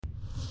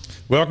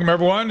Welcome,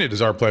 everyone. It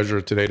is our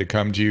pleasure today to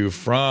come to you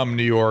from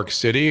New York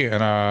City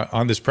and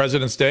on this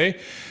President's Day.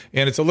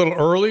 And it's a little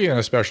early and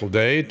a special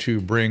day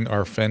to bring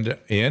our friend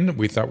in.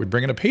 We thought we'd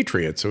bring in a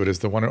patriot. So it is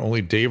the one and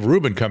only Dave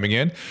Rubin coming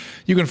in.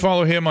 You can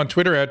follow him on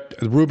Twitter at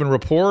Rubin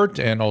Report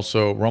and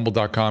also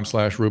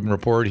rumble.com/Rubin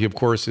Report. He, of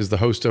course, is the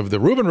host of the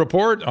Rubin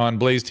Report on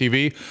Blaze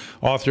TV,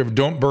 author of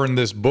Don't Burn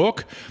This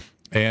Book,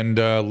 and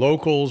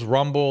Locals,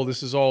 Rumble.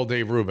 This is all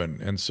Dave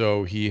Rubin. And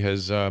so he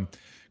has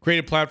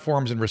created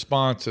platforms in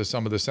response to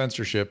some of the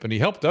censorship, and he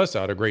helped us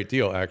out a great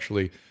deal,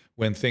 actually,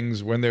 when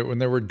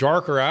there were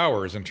darker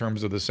hours in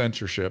terms of the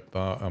censorship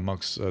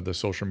amongst the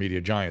social media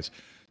giants.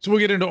 So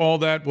we'll get into all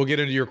that. We'll get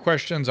into your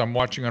questions. I'm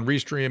watching on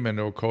Restream, and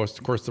of course,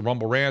 the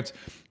Rumble Rants.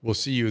 We'll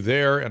see you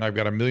there, and I've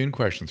got a million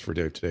questions for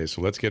Dave today,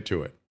 so let's get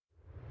to it.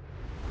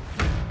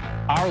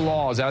 Our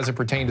laws, as it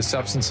pertains to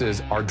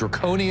substances, are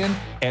draconian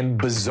and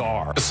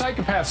bizarre. The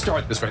psychopaths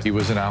start this way. He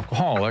was an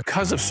alcoholic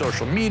because of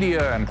social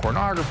media and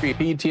pornography,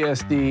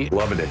 PTSD,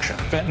 love addiction,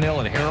 fentanyl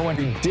and heroin.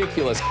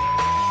 Ridiculous.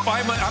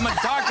 I'm a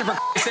doctor,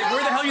 for sake.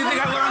 Where the hell do you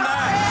think I learned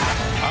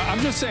that? I'm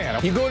just saying,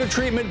 you go to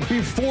treatment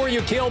before you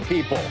kill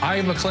people. I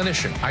am a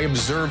clinician. I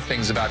observe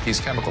things about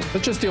these chemicals.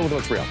 Let's just deal with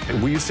what's real.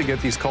 We used to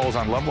get these calls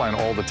on Loveline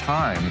all the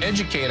time.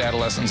 Educate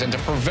adolescents and to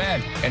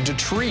prevent and to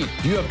treat.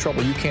 If you have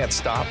trouble you can't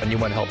stop and you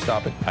want help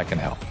stop it, I can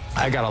help.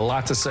 I got a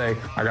lot to say.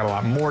 I got a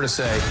lot more to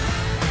say.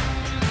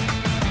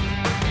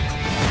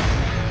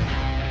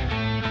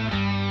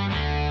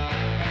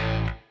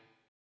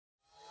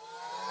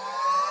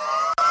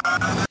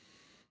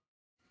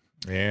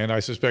 And I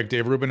suspect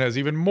Dave Rubin has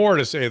even more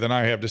to say than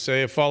I have to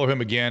say. Follow him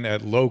again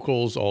at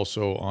Locals,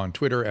 also on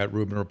Twitter at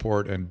Rubin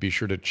Report, and be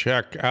sure to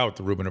check out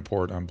the Rubin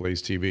Report on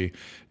Blaze TV.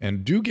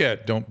 And do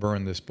get Don't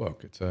Burn This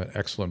Book. It's an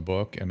excellent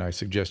book, and I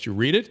suggest you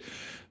read it.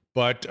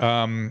 But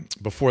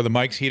before the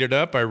mics heated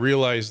up, I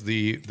realized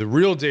the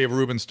real Dave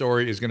Rubin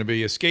story is going to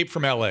be Escape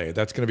from L.A.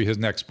 That's going to be his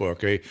next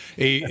book, a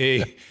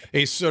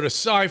sort of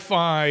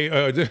sci-fi,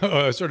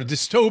 sort of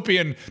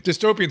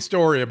dystopian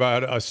story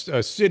about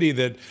a city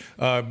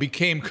that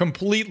became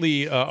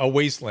completely a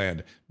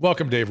wasteland.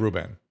 Welcome, Dave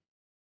Rubin.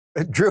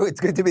 Drew, it's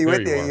good to be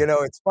with you. You You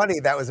know, it's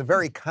funny. That was a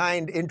very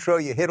kind intro.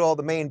 You hit all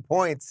the main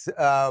points.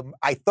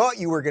 I thought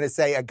you were going to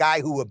say a guy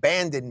who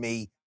abandoned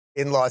me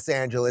in Los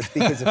Angeles,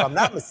 because if I'm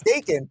not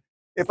mistaken,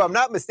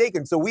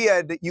 so we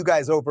had you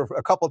guys over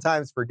a couple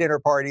times for dinner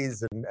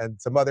parties and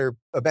some other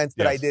events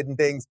that I did and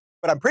things,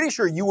 but I'm pretty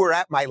sure you were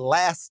at my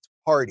last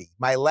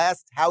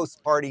house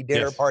party,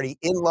 dinner party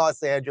in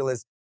Los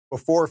Angeles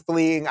before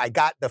fleeing. I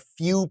got the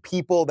few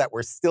people that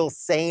were still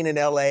sane in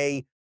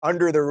LA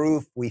under the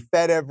roof. We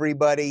fed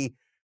everybody,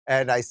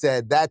 and I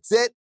said, that's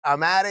it.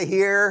 I'm out of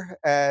here.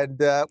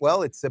 And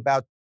well, it's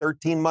about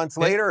 13 months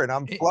later, and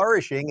I'm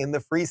flourishing in the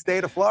free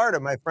state of Florida,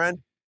 my friend.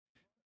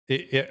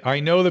 I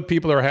know that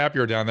people are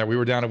happier down there. We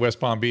were down at West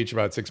Palm Beach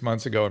about 6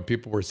 months ago, and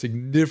people were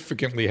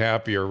significantly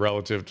happier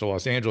relative to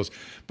Los Angeles.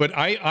 But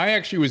I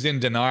actually was in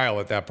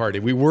denial at that party.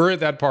 We were at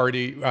that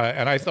party,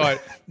 and I thought,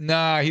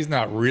 nah, he's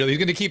not really. He's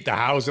going to keep the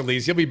house at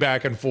least. He'll be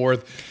back and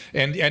forth.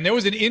 And there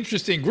was an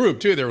interesting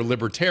group, too. There were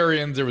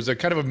libertarians. There was a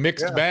kind of a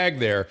mixed bag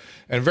there,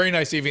 and a very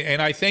nice evening.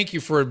 And I thank you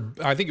for,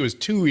 I think it was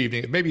 2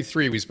 evenings, maybe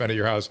 3 we spent at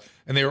your house,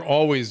 and they were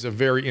always a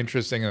very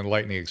interesting and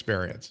enlightening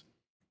experience.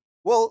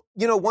 Well,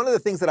 you know, one of the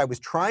things that I was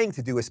trying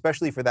to do,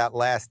 especially for that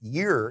last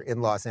year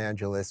in Los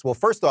Angeles, well,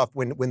 first off,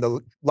 when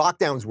the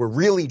lockdowns were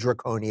really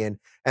draconian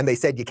and they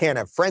said you can't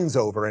have friends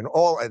over and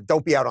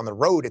don't be out on the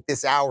road at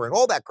this hour and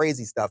all that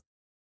crazy stuff,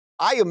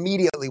 I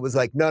immediately was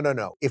like, no.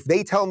 If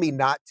they tell me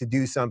not to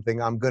do something,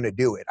 I'm going to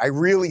do it. I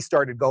really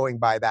started going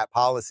by that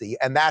policy.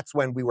 And that's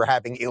when we were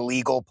having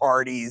illegal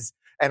parties.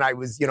 And I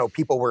was,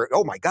 people were,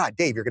 oh my God,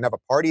 Dave, you're going to have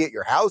a party at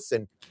your house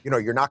and,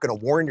 you're not going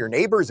to warn your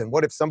neighbors. And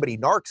what if somebody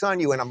narcs on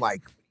you? And I'm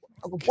like,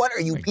 what are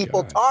you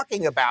people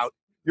talking about?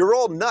 You're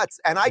all nuts.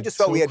 And I just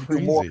felt we had to do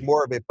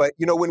more of it. But,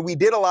 when we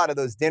did a lot of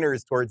those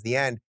dinners towards the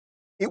end,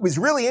 it was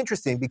really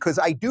interesting because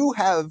I do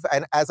have,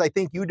 and as I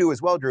think you do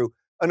as well, Drew,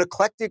 an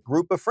eclectic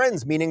group of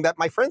friends, meaning that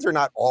my friends are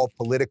not all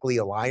politically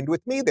aligned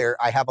with me.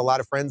 I have a lot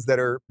of friends that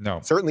are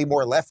certainly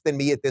more left than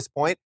me at this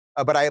point,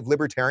 but I have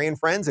libertarian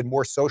friends and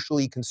more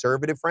socially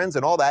conservative friends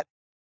and all that.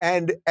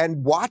 And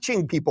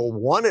watching people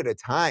one at a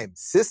time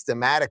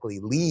systematically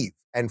leave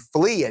and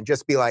flee and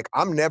just be like,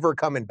 I'm never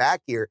coming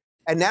back here.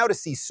 And now to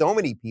see so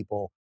many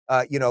people,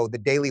 the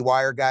Daily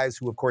Wire guys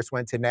who, of course,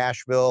 went to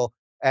Nashville,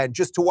 and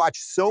just to watch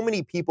so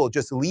many people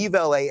just leave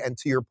LA. And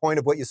to your point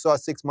of what you saw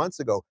 6 months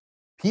ago,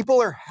 people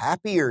are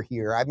happier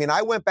here. I mean,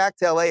 I went back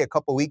to LA a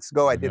couple of weeks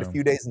ago. I did a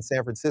few days in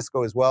San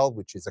Francisco as well,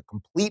 which is a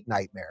complete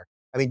nightmare.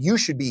 I mean, you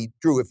should be,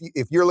 Drew,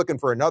 if you're looking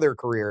for another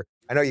career,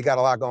 I know you got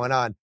a lot going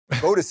on,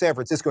 go to San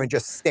Francisco and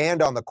just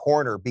stand on the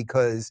corner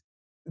because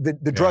the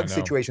drug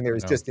situation there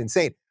is just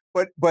insane.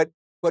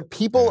 But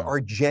people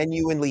are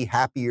genuinely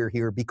happier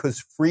here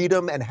because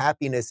freedom and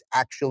happiness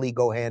actually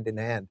go hand in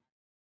hand.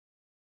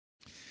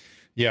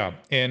 Yeah,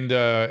 and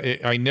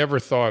I never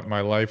thought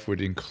my life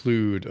would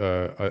include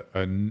a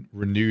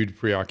renewed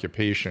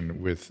preoccupation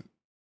with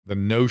the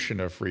notion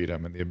of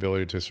freedom and the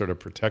ability to sort of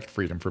protect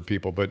freedom for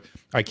people. But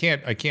I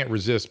can't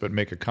resist but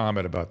make a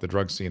comment about the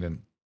drug scene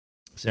in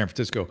San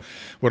Francisco.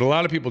 What a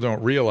lot of people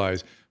don't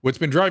realize, what's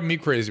been driving me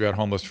crazy about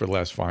homeless for the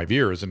last 5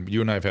 years, and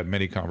you and I have had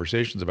many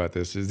conversations about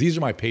this, is these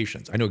are my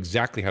patients. I know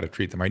exactly how to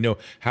treat them. I know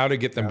how to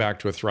get them back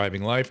to a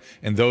thriving life.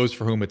 And those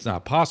for whom it's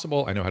not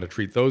possible, I know how to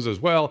treat those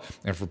as well.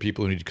 And for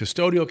people who need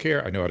custodial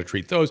care, I know how to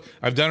treat those.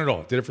 I've done it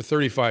all. Did it for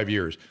 35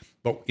 years.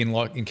 But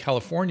in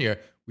California,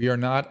 we are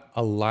not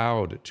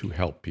allowed to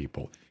help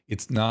people.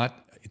 It's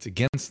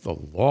against the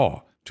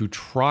law to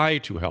try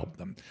to help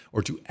them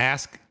or to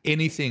ask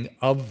anything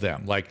of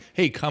them, like,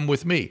 hey, come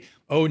with me.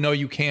 Oh, no,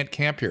 you can't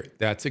camp here.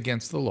 That's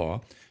against the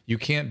law. You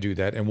can't do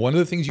that. And one of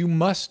the things you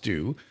must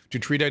do to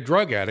treat a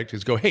drug addict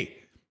is go, hey,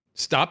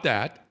 stop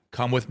that.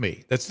 Come with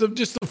me. That's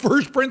just the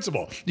first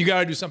principle. You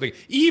got to do something.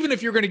 Even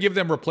if you're going to give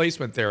them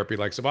replacement therapy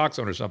like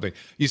Suboxone or something,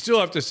 you still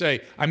have to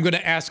say, I'm going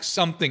to ask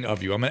something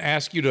of you. I'm going to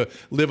ask you to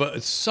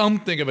live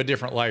something of a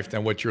different life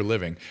than what you're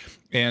living.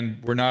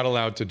 And we're not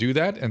allowed to do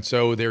that. And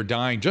so they're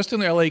dying just in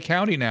LA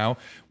County now.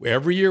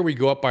 Every year we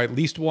go up by at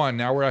least one.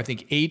 Now we're, I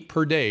think, 8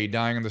 per day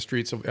dying on the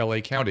streets of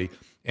LA County.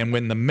 And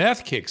when the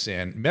meth kicks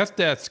in, meth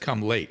deaths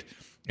come late.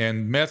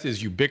 And meth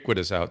is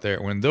ubiquitous out there.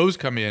 When those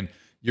come in,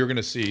 you're going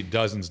to see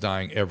dozens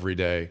dying every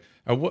day.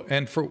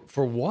 And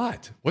for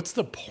what? What's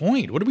the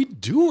point? What are we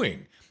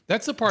doing?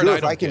 That's the part Drew, I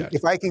don't get.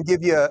 If I can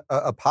give you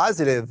a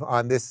positive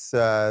on this,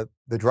 the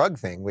drug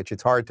thing, which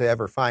it's hard to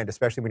ever find,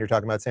 especially when you're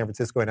talking about San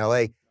Francisco and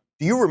LA.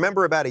 Do you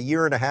remember about 1.5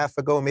 years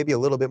ago, maybe a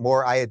little bit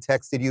more, I had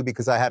texted you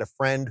because I had a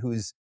friend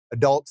whose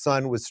adult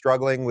son was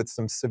struggling with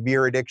some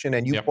severe addiction,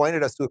 and you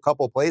pointed us to a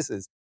couple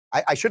places.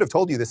 I should have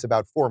told you this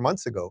about 4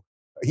 months ago.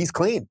 He's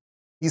clean.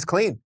 He's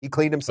clean. He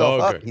cleaned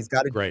himself up. Good. He's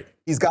got a Great.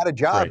 He's got a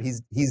job.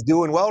 Great. He's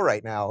doing well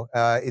right now.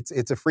 It's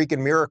a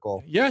freaking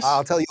miracle. Yes.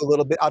 I'll tell you a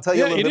little bit. I'll tell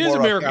you a little bit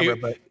more off camera,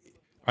 but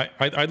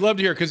I'd love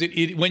to hear, because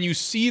when you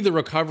see the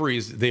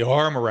recoveries, they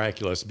are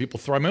miraculous. People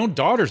thrive. My own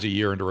daughter's a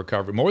year into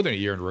recovery, more than a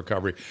year into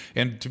recovery,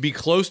 and to be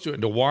close to it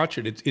and to watch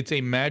it, it's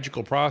a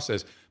magical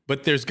process.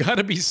 But there's got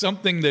to be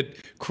something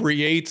that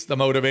creates the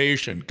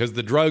motivation, because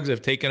the drugs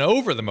have taken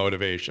over the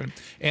motivation.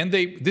 And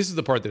this is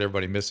the part that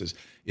everybody misses.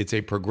 It's a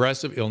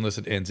progressive illness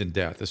that ends in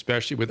death,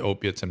 especially with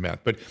opiates and meth.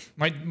 But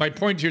my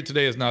point here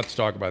today is not to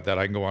talk about that.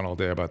 I can go on all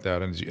day about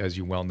that, and as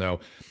you well know.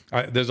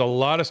 There's a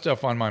lot of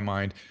stuff on my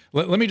mind.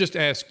 Let me just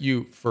ask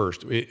you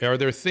first. Are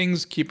there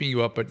things keeping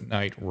you up at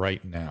night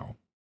right now?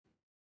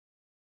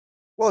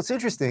 Well, it's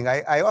interesting.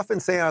 I often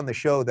say on the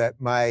show that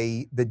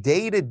the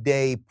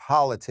day-to-day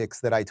politics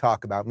that I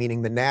talk about,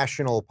 meaning the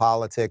national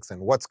politics and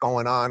what's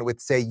going on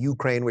with, say,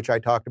 Ukraine, which I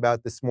talked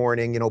about this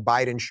morning,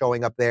 Biden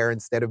showing up there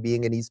instead of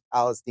being in East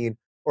Palestine,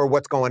 or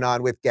what's going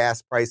on with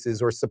gas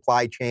prices or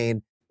supply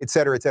chain, et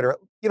cetera, et cetera.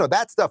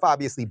 That stuff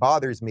obviously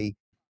bothers me.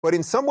 But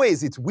in some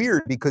ways, it's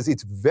weird because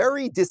it's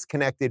very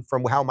disconnected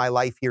from how my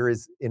life here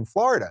is in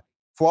Florida.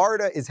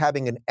 Florida is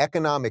having an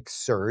economic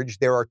surge.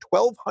 There are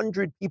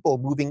 1,200 people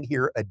moving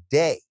here a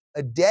day.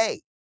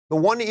 The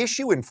one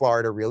issue in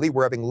Florida, really,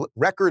 we're having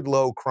record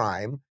low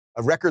crime,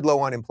 a record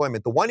low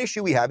unemployment. The one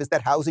issue we have is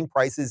that housing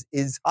prices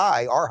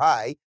are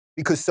high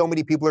because so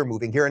many people are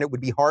moving here, and it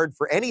would be hard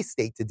for any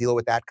state to deal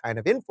with that kind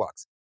of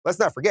influx. Let's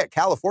not forget,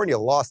 California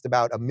lost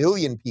about 1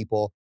 million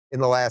people in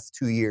the last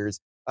 2 years.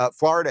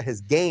 Florida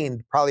has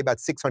gained probably about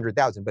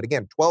 600,000, but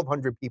again,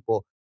 1,200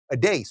 people a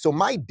day. So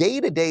my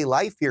day-to-day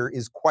life here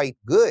is quite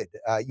good.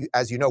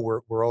 As you know,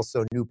 we're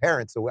also new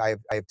parents, so I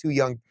have 2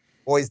 young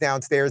boys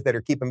downstairs that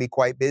are keeping me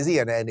quite busy,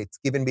 and it's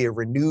given me a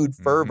renewed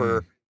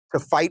fervor to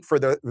fight for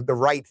the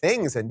right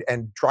things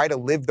and try to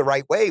live the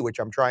right way, which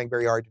I'm trying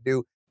very hard to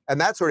do, and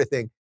that sort of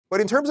thing.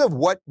 But in terms of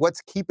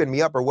what's keeping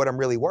me up or what I'm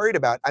really worried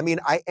about, I mean,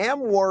 I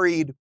am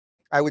worried,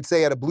 I would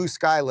say at a blue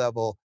sky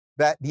level,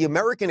 that the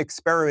American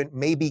experiment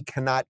maybe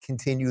cannot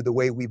continue the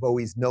way we've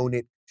always known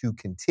it to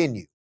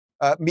continue.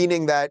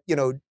 Meaning that,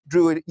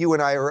 Drew, you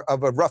and I are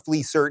of a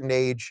roughly certain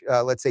age,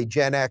 let's say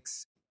Gen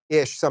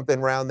X-ish, something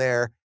around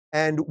there.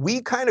 And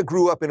we kind of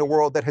grew up in a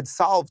world that had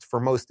solved for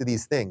most of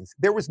these things.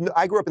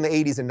 I grew up in the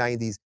 80s and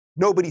 90s.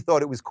 Nobody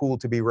thought it was cool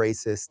to be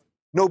racist.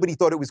 Nobody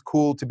thought it was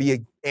cool to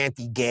be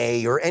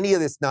anti-gay or any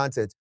of this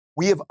nonsense.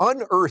 We have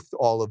unearthed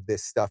all of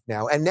this stuff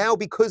now. And now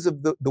because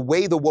of the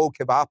way the woke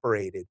have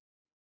operated,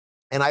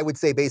 and I would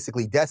say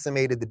basically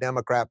decimated the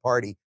Democrat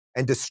Party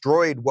and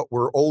destroyed what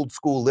were old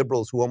school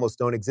liberals who almost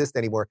don't exist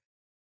anymore.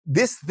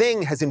 This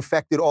thing has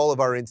infected all of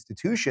our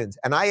institutions.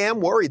 And I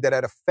am worried that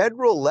at a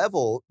federal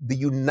level, the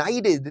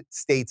United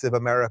States of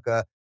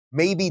America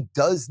maybe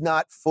does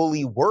not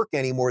fully work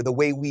anymore the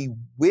way we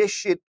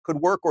wish it could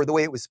work or the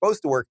way it was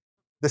supposed to work.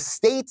 The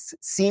states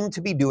seem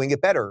to be doing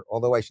it better,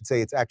 although I should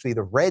say it's actually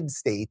the red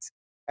states.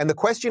 And the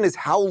question is,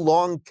 how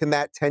long can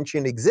that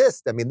tension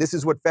exist? I mean, this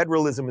is what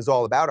federalism is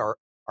all about.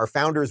 Our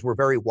founders were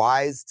very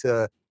wise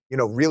to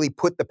really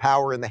put the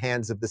power in the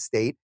hands of the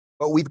state.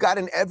 But we've got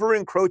an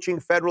ever-encroaching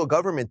federal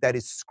government that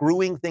is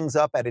screwing things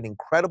up at an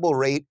incredible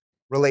rate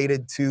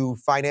related to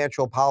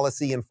financial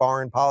policy and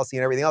foreign policy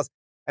and everything else.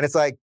 And it's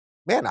like,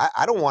 man,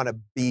 I don't want to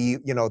be,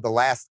 the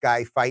last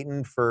guy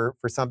fighting for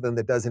something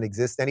that doesn't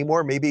exist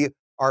anymore. Maybe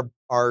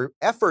our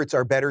efforts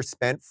are better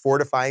spent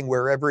fortifying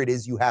wherever it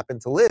is you happen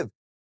to live,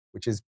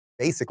 which is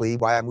basically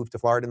why I moved to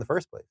Florida in the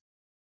first place.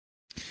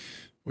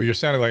 Well, you're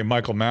sounding like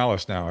Michael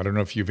Malice now. I don't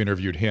know if you've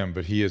interviewed him,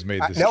 but he has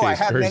made this No, I case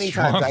have very many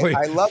strongly.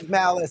 times. I love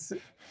Malice.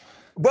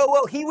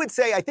 Well, he would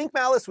say, I think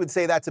Malice would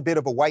say that's a bit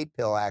of a white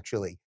pill,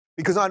 actually.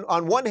 Because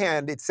on one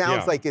hand, it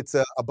sounds Yeah. like it's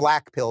a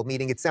black pill,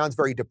 meaning it sounds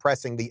very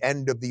depressing, the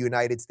end of the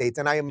United States.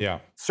 And I am Yeah.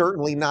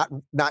 certainly not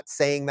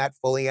saying that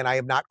fully, and I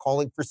am not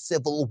calling for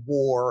civil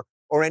war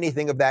or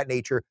anything of that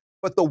nature.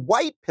 But the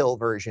white pill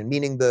version,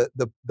 meaning the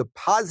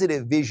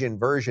positive vision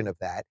version of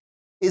that,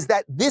 is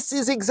that this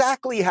is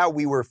exactly how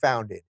we were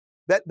founded.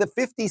 That the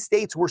 50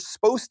 states were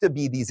supposed to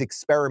be these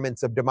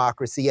experiments of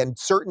democracy, and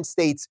certain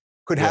states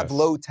could have Yes.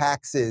 low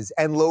taxes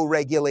and low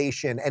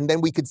regulation, and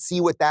then we could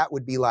see what that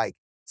would be like.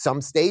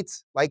 Some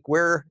states, like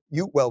where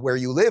you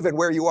live and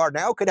where you are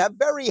now, could have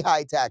very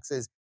high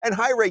taxes and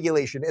high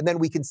regulation, and then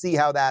we can see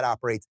how that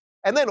operates.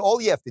 And then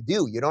all you have to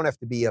do, you don't have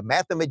to be a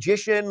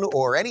mathematician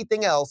or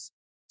anything else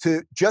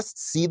to just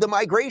see the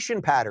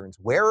migration patterns.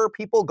 Where are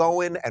people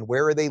going and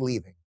where are they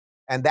leaving?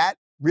 And that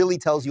really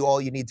tells you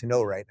all you need to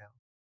know right now.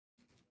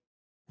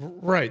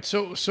 Right.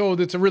 So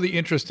that's a really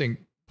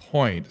interesting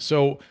point.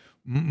 So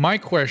my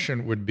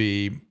question would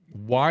be,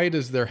 why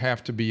does there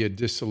have to be a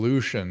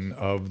dissolution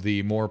of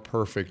the more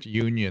perfect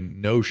union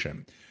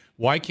notion?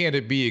 Why can't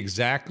it be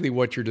exactly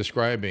what you're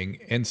describing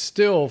and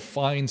still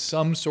find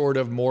some sort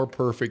of more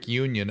perfect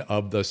union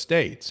of the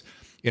states?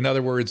 In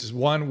other words,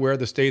 one where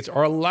the states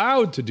are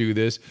allowed to do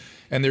this,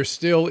 and there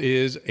still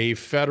is a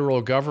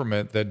federal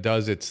government that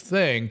does its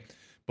thing,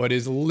 but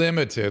is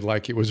limited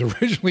like it was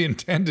originally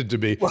intended to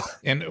be.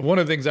 And one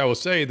of the things I will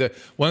say, that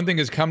one thing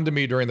has come to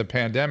me during the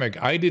pandemic,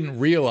 I didn't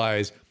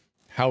realize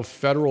how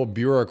federal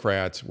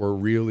bureaucrats were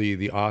really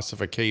the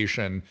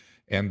ossification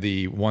and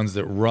the ones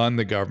that run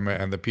the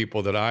government, and the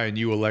people that I and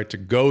you elect to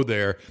go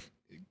there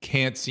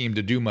can't seem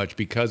to do much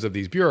because of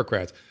these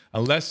bureaucrats.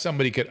 Unless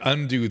somebody could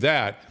undo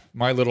that,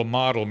 my little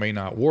model may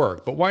not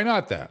work. But why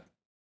not that?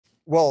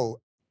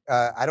 Well,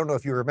 I don't know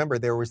if you remember,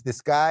 there was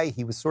this guy,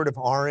 he was sort of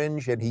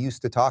orange, and he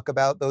used to talk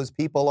about those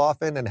people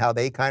often and how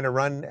they kind of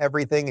run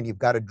everything, and you've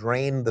got to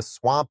drain the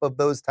swamp of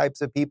those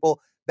types of people.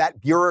 That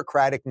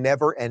bureaucratic,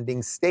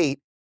 never-ending state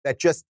that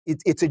just,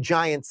 it's a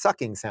giant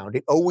sucking sound.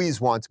 It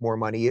always wants more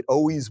money. It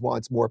always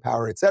wants more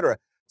power, et cetera.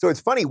 So it's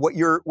funny, what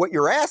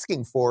you're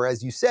asking for,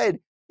 as you said,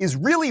 is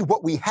really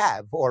what we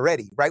have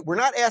already, right? We're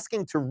not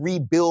asking to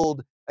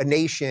rebuild a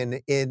nation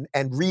and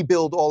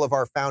rebuild all of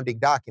our founding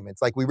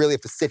documents. Like, we really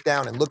have to sit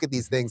down and look at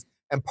these things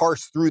and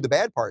parse through the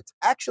bad parts.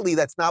 Actually,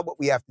 that's not what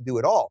we have to do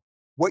at all.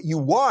 What you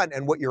want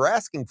and what you're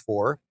asking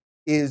for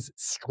is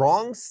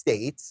strong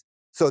states,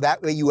 so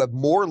that way you have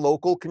more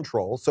local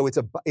control. So it's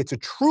a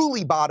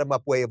truly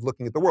bottom-up way of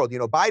looking at the world.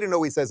 Biden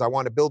always says, I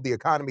want to build the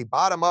economy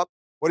bottom up.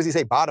 What does he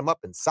say? Bottom up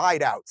and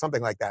side out,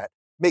 something like that.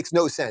 Makes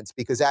no sense,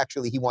 because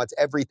actually he wants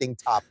everything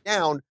top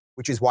down,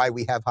 which is why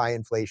we have high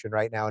inflation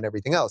right now and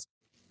everything else.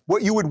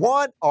 What you would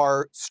want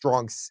are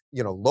strong,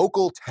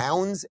 local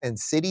towns and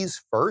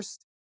cities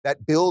first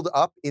that build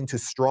up into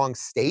strong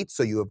states.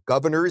 So you have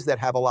governors that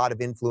have a lot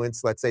of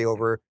influence, let's say,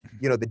 over,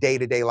 the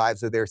day-to-day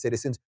lives of their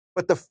citizens.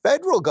 But the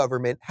federal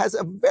government has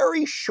a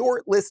very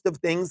short list of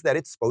things that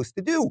it's supposed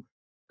to do.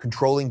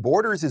 Controlling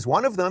borders is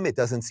one of them. It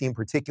doesn't seem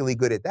particularly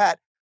good at that.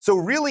 So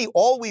really,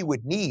 all we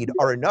would need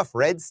are enough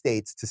red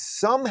states to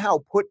somehow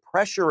put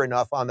pressure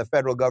enough on the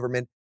federal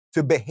government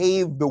to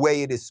behave the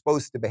way it is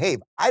supposed to behave.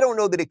 I don't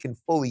know that it can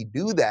fully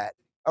do that,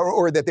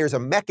 or that there's a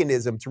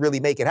mechanism to really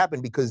make it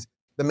happen, because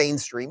the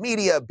mainstream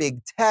media,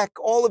 big tech,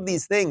 all of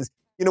these things,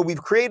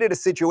 we've created a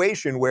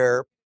situation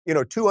where,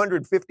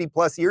 250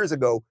 plus years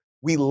ago,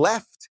 we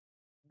left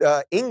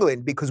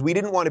England because we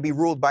didn't want to be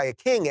ruled by a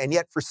king. And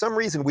yet, for some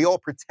reason, we all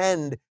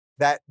pretend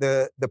that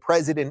the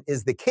president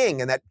is the king,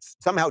 and that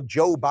somehow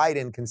Joe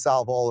Biden can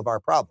solve all of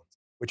our problems,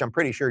 which I'm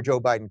pretty sure Joe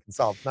Biden can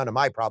solve none of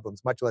my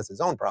problems, much less his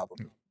own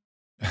problems.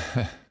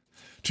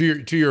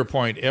 To your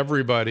point,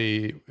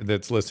 everybody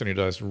that's listening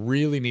to us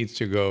really needs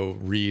to go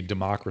read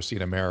Democracy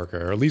in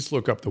America, or at least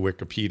look up the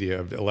Wikipedia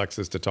of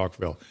Alexis de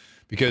Tocqueville,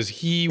 because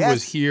he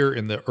was here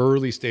in the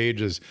early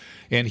stages,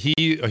 and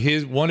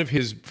one of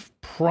his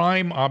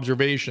prime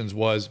observations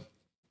was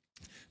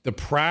the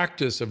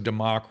practice of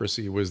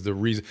democracy was the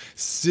reason.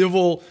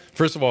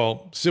 First of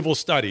all, civil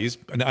studies,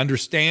 an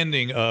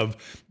understanding of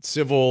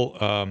civil,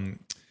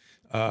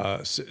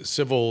 how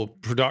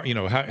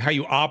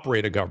you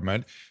operate a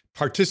government,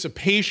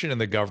 participation in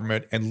the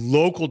government, and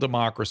local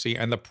democracy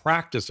and the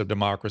practice of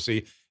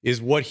democracy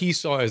is what he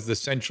saw as the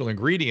essential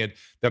ingredient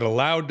that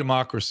allowed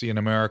democracy in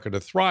America to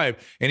thrive.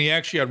 And he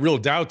actually had real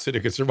doubts that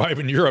it could survive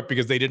in Europe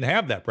because they didn't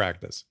have that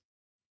practice.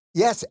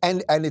 Yes,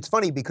 and it's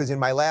funny, because in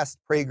my last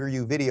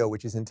PragerU video,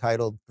 which is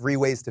entitled 3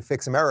 Ways to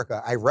Fix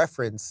America, I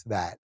reference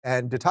that.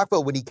 And de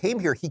Tocqueville, when he came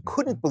here, he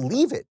couldn't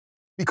believe it,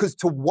 because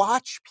to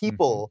watch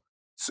people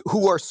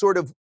who are sort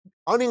of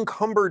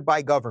unencumbered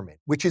by government,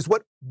 which is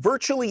what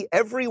virtually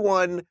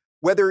everyone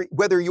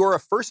whether you're a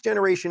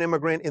first-generation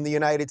immigrant in the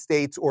United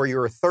States or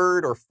you're a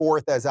third or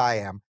fourth, as I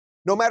am,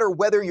 no matter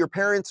whether your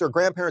parents or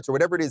grandparents or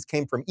whatever it is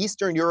came from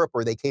Eastern Europe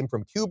or they came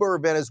from Cuba or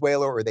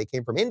Venezuela or they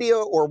came from India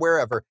or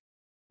wherever,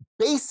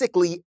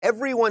 basically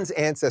everyone's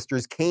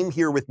ancestors came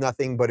here with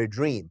nothing but a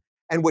dream.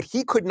 And what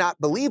he could not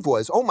believe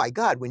was, oh my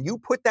God, when you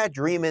put that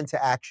dream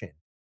into action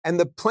and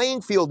the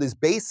playing field is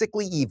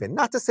basically even,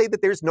 not to say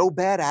that there's no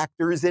bad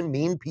actors and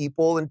mean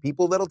people and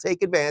people that'll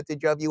take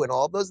advantage of you and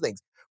all those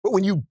things, but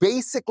when you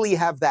basically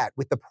have that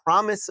with the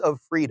promise of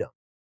freedom,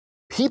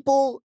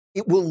 people,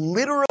 it will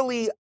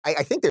literally,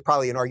 I think there's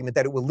probably an argument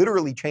that it will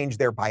literally change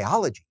their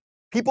biology.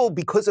 People,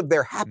 because of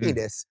their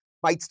happiness,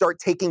 might start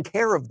taking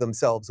care of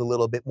themselves a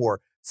little bit more,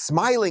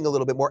 smiling a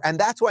little bit more. And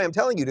that's why I'm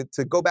telling you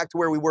to go back to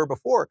where we were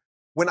before.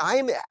 When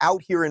I'm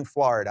out here in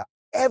Florida,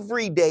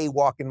 every day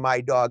walking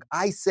my dog,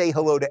 I say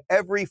hello to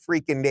every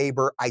freaking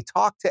neighbor. I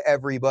talk to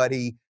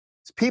everybody.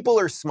 People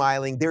are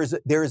smiling. There's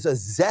a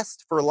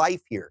zest for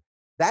life here.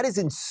 That is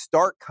in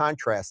stark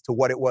contrast to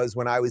what it was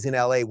when I was in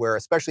LA, where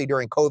especially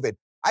during COVID,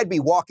 I'd be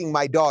walking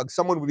my dog.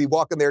 Someone would be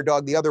walking their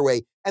dog the other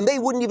way, and they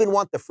wouldn't even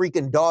want the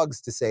freaking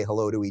dogs to say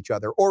hello to each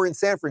other. Or in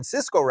San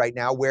Francisco right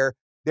now, where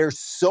there's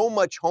so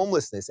much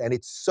homelessness and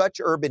it's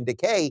such urban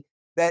decay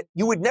that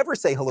you would never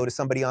say hello to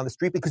somebody on the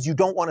street because you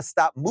don't want to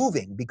stop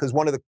moving, because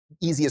one of the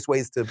easiest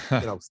ways to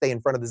stay in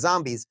front of the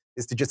zombies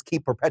is to just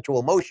keep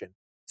perpetual motion.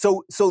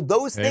 So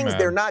those things,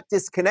 they're not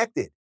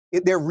disconnected.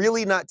 They're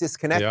really not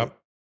disconnected.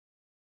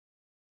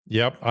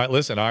 Yep.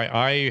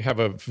 I have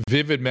a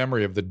vivid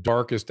memory of the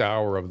darkest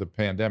hour of the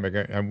pandemic,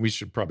 and we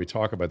should probably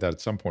talk about that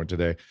at some point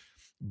today.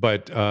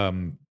 But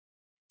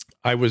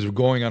I was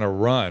going on a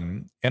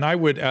run, and I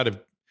would, I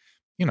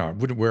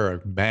wouldn't wear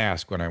a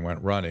mask when I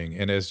went running,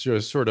 and as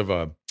just sort of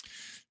a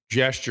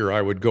gesture,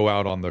 I would go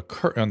out on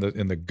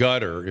in the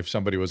gutter if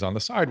somebody was on the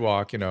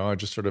sidewalk.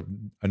 Just sort of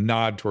a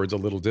nod towards a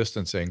little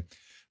distancing.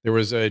 There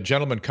was a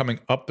gentleman coming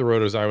up the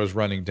road as I was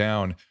running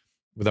down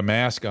with a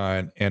mask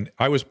on, and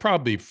I was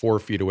probably 4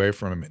 feet away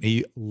from him, and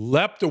he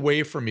leapt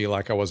away from me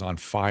like I was on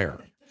fire.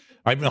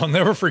 I'll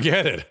never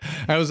forget it.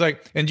 I was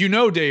like, and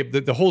Dave,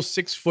 that the whole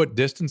 6 foot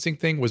distancing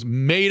thing was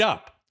made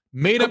up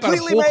out of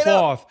whole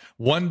cloth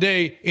one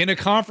day in a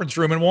conference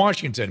room in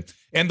Washington.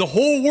 And the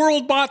whole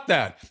world bought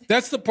that.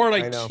 That's the part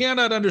I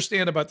cannot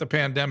understand about the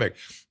pandemic,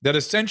 that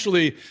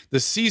essentially the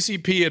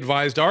CCP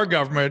advised our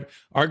government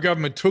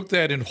took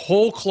that in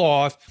whole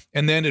cloth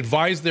and then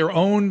advised their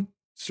own.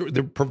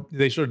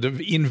 They sort of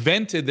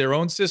invented their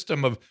own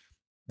system of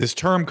this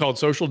term called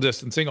social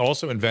distancing,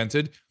 also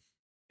invented,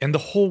 and the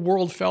whole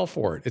world fell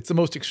for it. It's the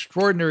most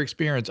extraordinary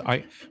experience.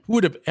 Who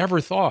would have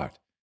ever thought?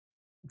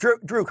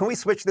 Drew, can we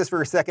switch this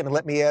for a second and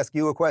let me ask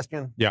you a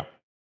question? Yeah.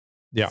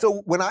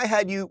 So when I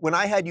had you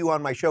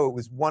on my show, it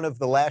was one of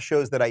the last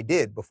shows that I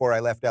did before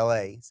I left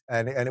LA,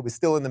 and it was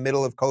still in the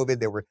middle of COVID.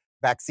 There were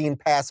vaccine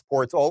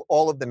passports,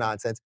 all of the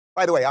nonsense.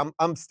 By the way,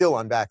 I'm still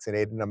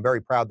unvaccinated, and I'm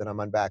very proud that I'm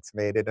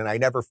unvaccinated, and I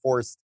never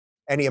forced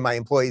any of my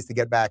employees to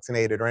get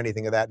vaccinated or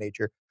anything of that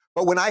nature.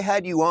 But when I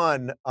had you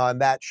on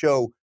that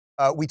show,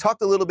 we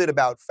talked a little bit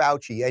about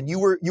Fauci, and you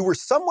were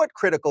somewhat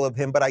critical of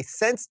him, but I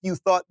sensed you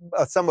thought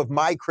some of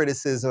my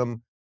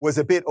criticism was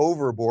a bit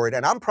overboard,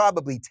 and I'm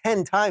probably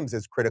 10 times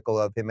as critical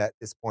of him at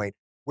this point,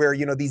 where,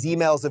 these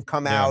emails have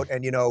come out,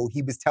 and,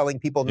 he was telling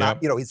people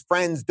not, his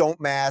friends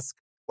don't mask,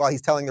 while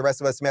he's telling the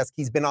rest of us to mask.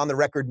 He's been on the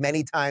record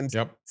many times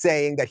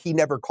saying that he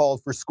never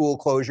called for school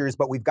closures,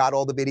 but we've got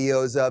all the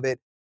videos of it.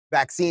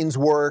 Vaccines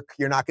work.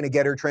 You're not going to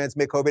get or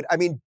transmit COVID. I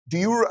mean, do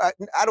you?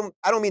 I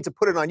don't mean to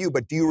put it on you,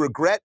 but do you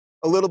regret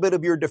a little bit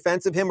of your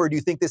defense of him, or do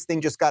you think this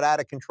thing just got out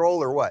of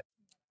control, or what?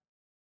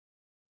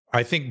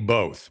 I think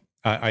both.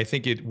 I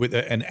think it with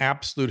an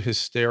absolute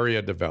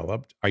hysteria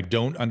developed. I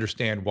don't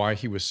understand why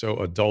he was so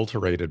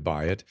adulterated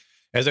by it.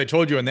 As I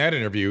told you in that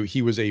interview,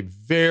 he was a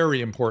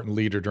very important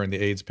leader during the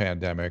AIDS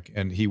pandemic,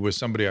 and he was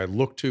somebody I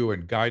looked to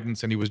and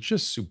guidance, and he was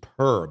just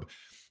superb.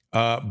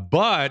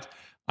 But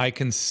I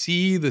can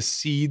see the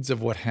seeds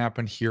of what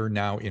happened here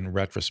now in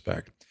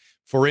retrospect.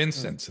 For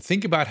instance,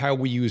 think about how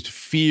we used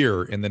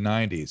fear in the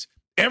 90s.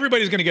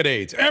 Everybody's going to get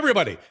AIDS.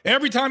 Everybody.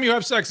 Every time you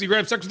have sex, you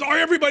have sex with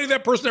everybody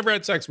that person ever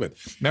had sex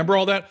with. Remember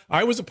all that?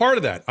 I was a part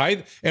of that.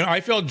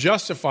 I felt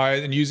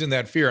justified in using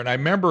that fear. And I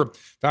remember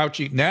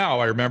Fauci,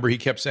 I remember he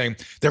kept saying,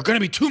 there are going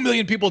to be 2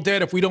 million people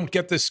dead if we don't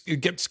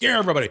scare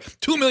everybody.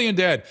 2 million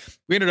dead.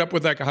 We ended up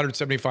with like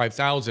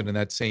 175,000 in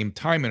that same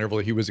time interval.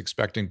 He was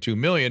expecting 2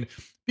 million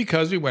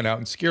because we went out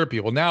and scared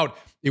people. Now,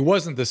 it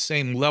wasn't the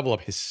same level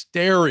of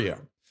hysteria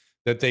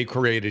that they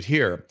created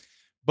here.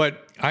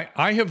 But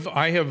I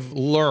have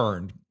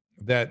learned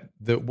that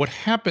what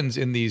happens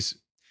in these,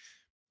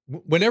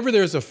 whenever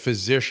there's a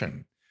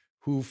physician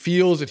who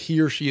feels that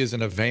he or she is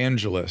an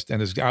evangelist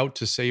and is out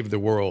to save the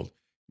world,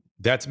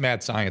 that's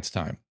mad science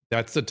time.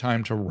 That's the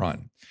time to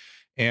run.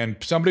 And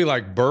somebody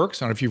like Birx, I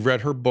don't know if you've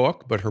read her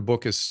book, but her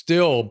book is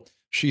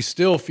she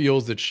still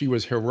feels that she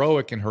was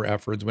heroic in her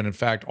efforts, when in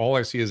fact, all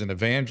I see is an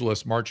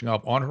evangelist marching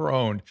off on her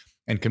own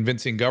and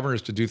convincing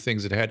governors to do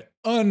things that had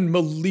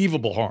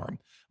unbelievable harm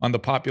on the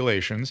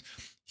populations.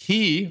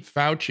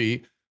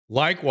 Fauci,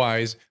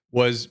 likewise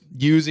was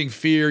using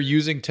fear,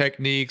 using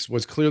techniques,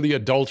 was clearly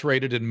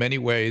adulterated in many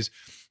ways.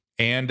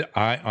 And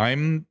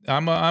I'm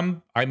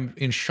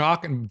in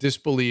shock and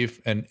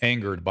disbelief and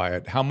angered by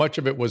it. How much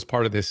of it was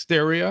part of the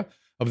hysteria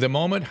of the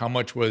moment? How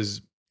much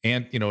was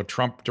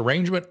Trump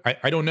derangement?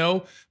 I don't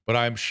know, but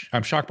I'm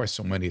shocked by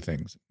so many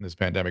things in this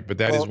pandemic. But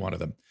that is one of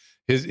them.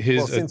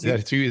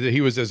 That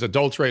he was as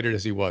adulterated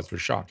as he was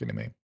shocking to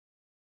me.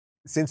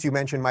 Since you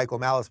mentioned Michael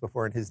Malice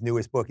before, and his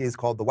newest book is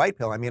called The White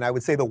Pill. I mean, I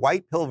would say the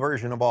white pill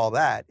version of all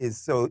that is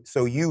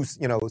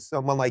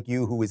someone like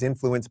you who was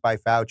influenced by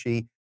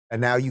Fauci,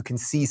 and now you can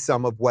see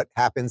some of what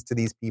happens to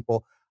these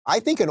people. I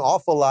think an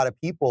awful lot of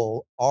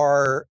people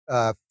are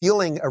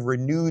feeling a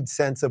renewed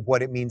sense of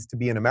what it means to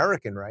be an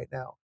American right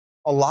now.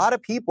 A lot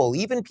of people,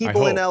 even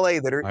people in LA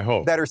I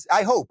hope.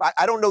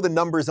 I don't know the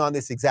numbers on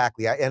this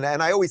exactly. And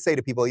I always say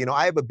to people,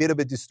 I have a bit of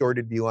a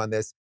distorted view on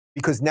this,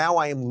 because now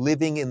I am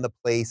living in the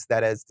place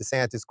that, as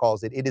DeSantis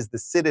calls it, it is the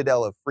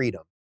citadel of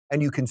freedom.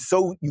 And you can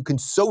so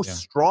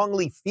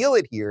strongly feel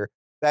it here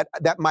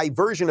that my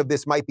version of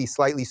this might be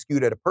slightly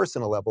skewed at a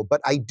personal level.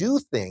 But I do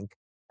think,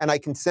 and I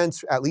can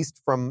sense, at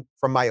least from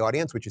my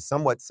audience, which is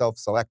somewhat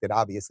self-selected,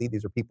 obviously,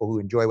 these are people who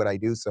enjoy what I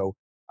do. So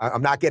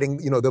I'm not getting,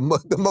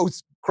 the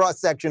most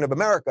cross-section of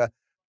America.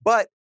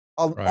 But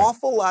an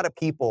awful lot of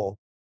people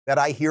that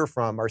I hear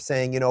from are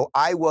saying,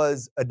 I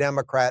was a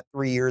Democrat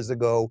 3 years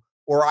ago,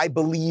 or I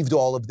believed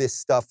all of this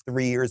stuff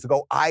 3 years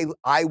ago. I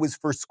was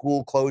for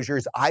school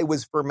closures. I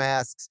was for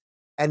masks.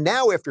 And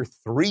now, after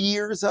 3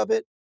 years of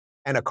it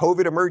and a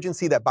COVID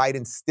emergency that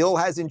Biden still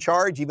has in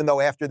charge, even though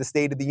after the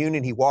State of the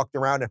Union, he walked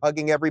around and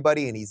hugging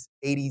everybody and he's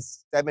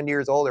 87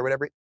 years old or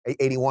whatever,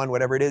 81,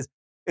 whatever it is.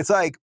 It's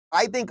like,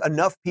 I think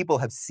enough people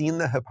have seen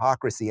the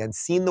hypocrisy and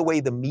seen the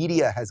way the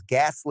media has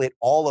gaslit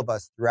all of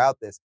us throughout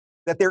this,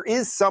 that there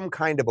is some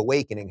kind of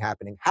awakening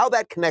happening. How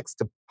that connects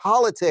to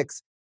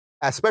politics,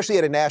 especially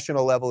at a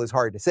national level, is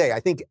hard to say. I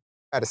think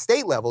at a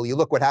state level, you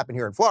look what happened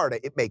here in Florida,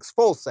 it makes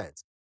full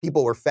sense.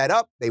 People were fed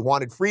up, they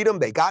wanted freedom,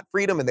 they got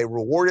freedom, and they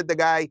rewarded the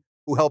guy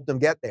who helped them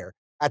get there.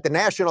 At the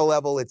national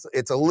level,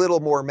 it's a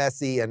little more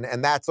messy, and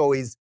that's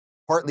always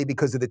partly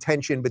because of the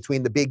tension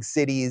between the big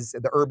cities,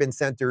 the urban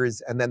centers,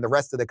 and then the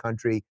rest of the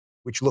country,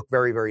 which look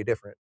very, very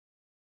different.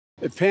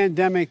 The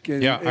pandemic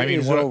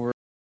is over.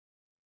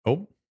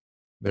 Oh.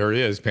 There it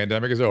is.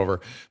 Pandemic is over.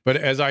 But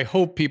as I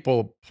hope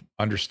people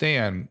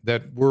understand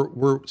that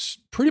we're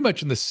pretty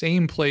much in the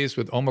same place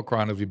with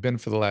Omicron as we've been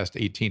for the last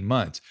 18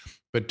 months.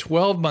 But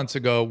 12 months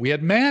ago, we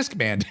had mask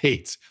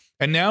mandates,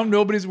 and now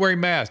nobody's wearing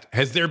masks.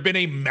 Has there been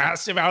a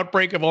massive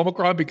outbreak of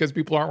Omicron because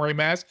people aren't wearing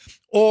masks?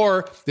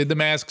 Or did the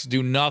masks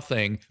do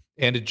nothing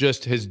and it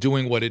just is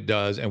doing what it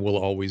does and will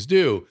always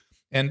do?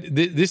 And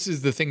this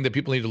is the thing that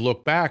people need to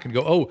look back and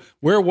go, oh,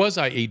 where was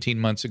I 18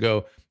 months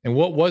ago? And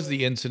what was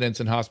the incidence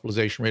and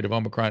hospitalization rate of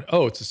Omicron?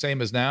 Oh, it's the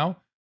same as now,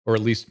 or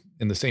at least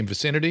in the same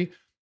vicinity.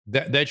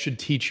 That should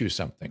teach you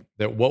something,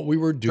 that what we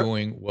were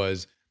doing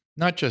was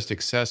not just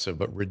excessive,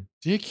 but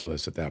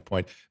ridiculous at that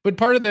point. But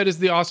part of that is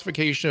the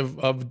ossification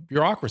of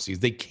bureaucracies.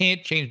 They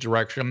can't change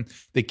direction.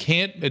 They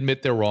can't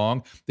admit they're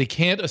wrong. They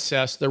can't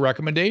assess their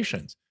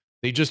recommendations.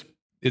 It's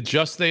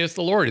just saith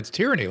the Lord. It's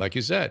tyranny, like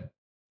you said.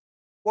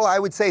 Well, I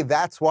would say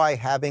that's why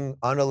having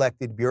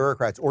unelected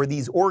bureaucrats or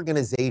these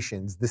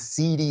organizations, the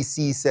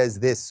CDC says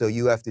this, so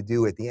you have to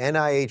do it. The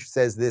NIH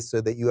says this,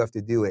 so that you have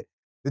to do it.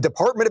 The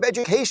Department of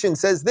Education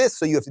says this,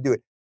 so you have to do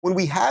it. When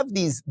we have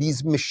these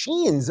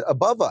machines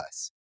above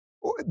us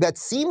that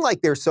seem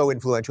like they're so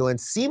influential and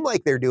seem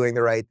like they're doing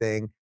the right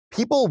thing,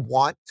 people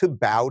want to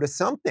bow to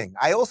something.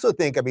 I also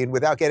think,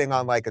 without getting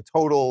on like a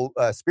total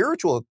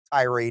spiritual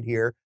tirade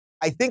here,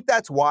 I think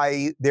that's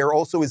why there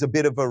also is a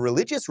bit of a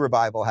religious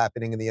revival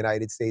happening in the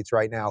United States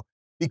right now,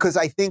 because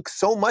I think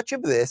so much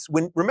of this,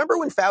 remember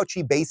when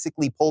Fauci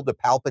basically pulled a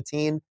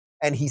Palpatine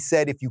and he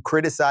said, if you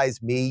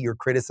criticize me, you're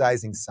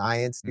criticizing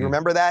science. Do you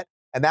remember that?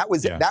 And that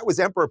was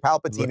Emperor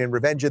Palpatine in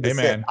Revenge of the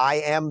Sith. I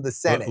am the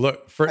Senate.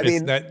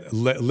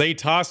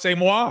 L'état c'est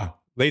moi.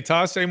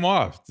 L'état c'est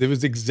moi. It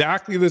was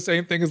exactly the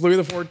same thing as Louis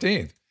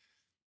XIV.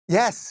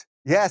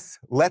 Yes,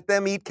 let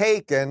them eat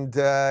cake, and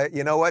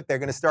you know what? They're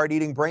going to start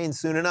eating brains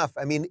soon enough.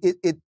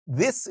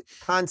 This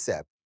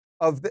concept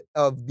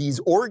of these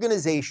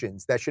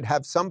organizations that should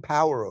have some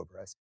power over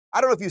us. I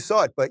don't know if you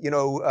saw it, but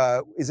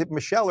is it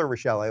Michelle or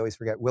Rochelle? I always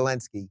forget.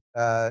 Walensky.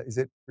 Is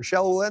it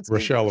Rochelle Walensky?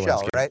 Rochelle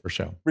Walensky, right?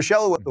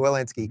 Rochelle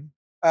Walensky.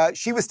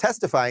 She was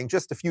testifying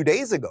just a few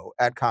days ago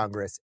at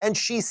Congress, and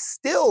she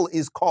still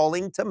is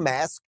calling to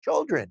mask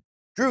children.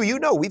 Drew,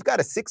 we've got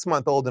a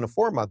 6-month-old and a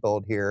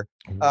 4-month-old here.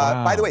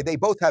 Wow. By the way, they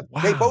both have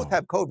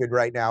COVID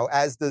right now,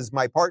 as does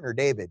my partner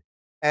David.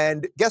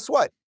 And guess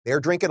what? They're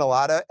drinking a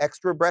lot of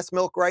extra breast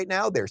milk right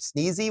now. They're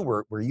sneezy.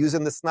 We're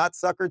using the snot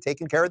sucker,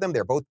 taking care of them.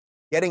 They're both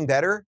getting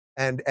better.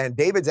 And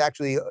David's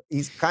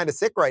he's kind of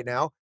sick right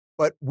now.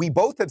 But we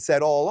both have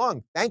said all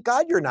along, thank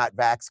God you're not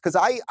vaxxed, because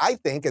I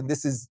think, and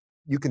this is,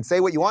 you can say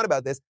what you want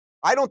about this,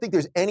 I don't think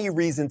there's any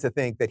reason to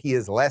think that he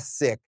is less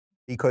sick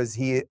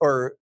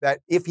or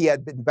that if he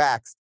had been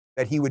vaxxed,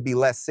 that he would be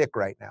less sick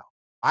right now.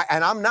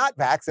 And I'm not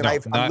vaxxed, and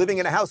I'm living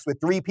in a house with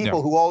 3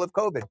 people who all have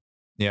COVID.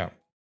 Yeah.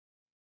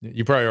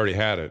 You probably already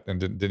had it and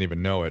didn't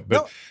even know it.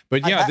 But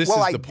yeah, this is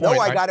the point.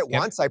 Well, I got it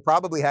once. I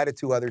probably had it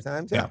 2 other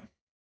times. Yeah.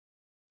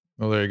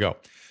 Well, there you go.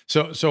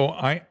 So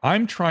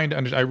I'm trying to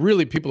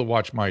understand. People who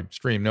watch my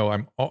stream know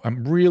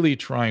I'm really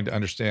trying to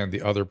understand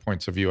the other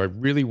points of view. I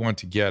really want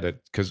to get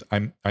it because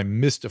I'm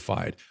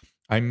mystified.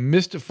 I'm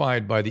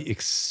mystified by the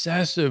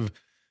excessive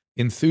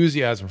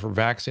enthusiasm for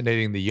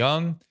vaccinating the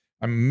young.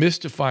 I'm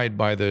mystified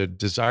by the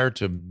desire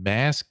to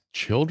mask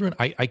children.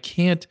 I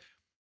can't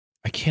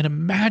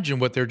imagine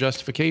what their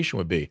justification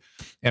would be.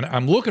 And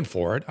I'm looking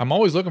for it. I'm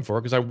always looking for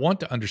it because I want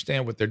to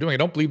understand what they're doing. I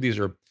don't believe these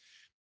are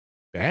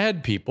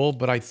bad people,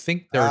 but I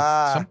think there's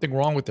something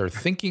wrong with their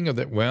thinking of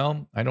that.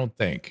 Well, I don't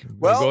think.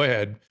 Well, go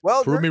ahead.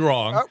 Prove me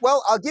wrong.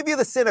 Well, I'll give you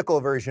the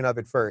cynical version of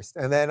it first,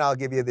 and then I'll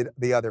give you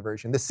the other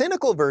version. The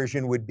cynical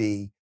version would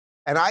be,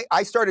 and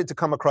I started to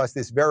come across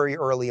this very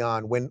early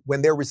on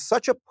when there was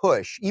such a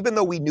push, even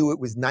though we knew it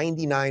was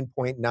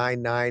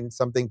 99.99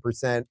 something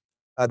percent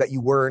that you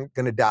weren't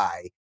going to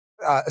die.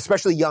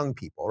 Especially young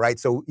people, right?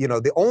 So,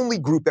 the only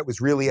group that was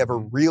really ever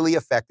really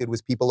affected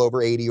was people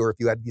over 80, or if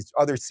you had these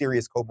other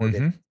serious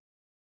comorbidities.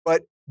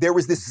 But there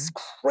was this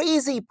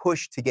crazy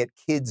push to get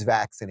kids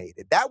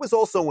vaccinated. That was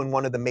also when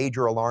one of the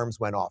major alarms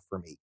went off for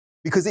me,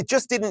 because it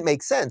just didn't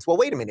make sense. Well,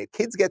 wait a minute.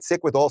 Kids get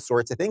sick with all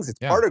sorts of things. It's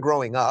part of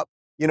growing up.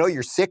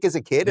 You're sick as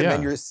a kid, and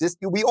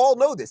then we all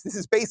know this. This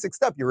is basic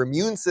stuff. Your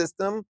immune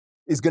system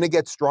is going to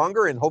get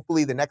stronger, and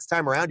hopefully the next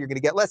time around, you're going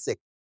to get less sick.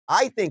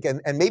 I think,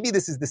 and maybe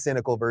this is the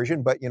cynical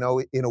version, but in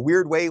a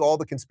weird way, all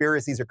the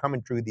conspiracies are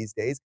coming true these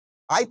days.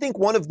 I think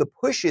one of the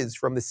pushes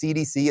from the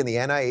CDC and the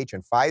NIH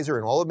and Pfizer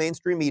and all of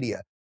mainstream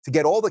media to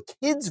get all the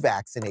kids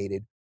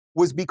vaccinated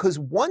was because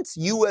once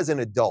you as an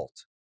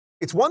adult,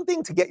 it's one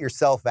thing to get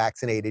yourself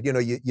vaccinated.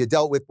 You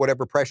dealt with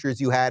whatever pressures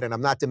you had, and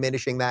I'm not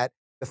diminishing that,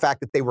 the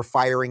fact that they were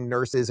firing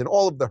nurses and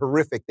all of the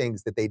horrific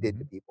things that they did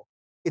to people.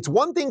 It's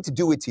one thing to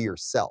do it to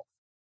yourself.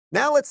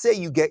 Now, let's say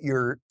you get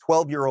your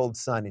 12-year-old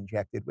son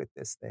injected with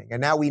this thing.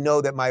 And now we know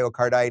that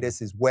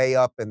myocarditis is way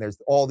up, and there's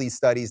all these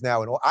studies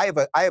now. And I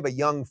have a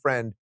young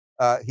friend,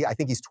 I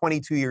think he's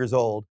 22 years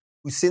old,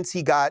 who since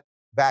he got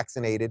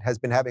vaccinated has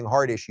been having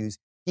heart issues.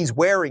 He's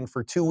wearing,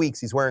 for 2 weeks,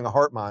 he's wearing a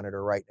heart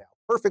monitor right now.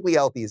 Perfectly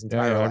healthy his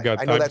entire life.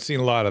 I've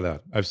seen a lot of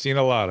that. I've seen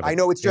a lot of it. I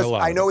know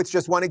it's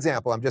just one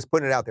example. I'm just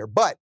putting it out there.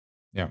 But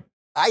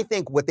I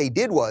think what they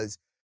did was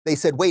they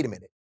said, wait a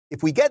minute.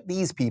 If we get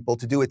these people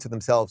to do it to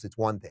themselves, it's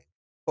one thing.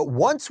 But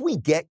once we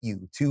get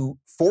you to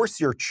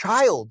force your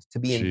child to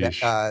be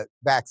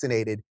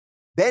vaccinated,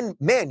 then,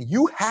 man,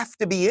 you have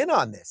to be in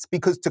on this,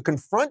 because to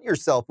confront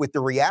yourself with the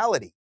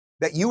reality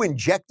that you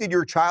injected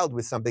your child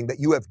with something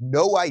that you have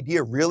no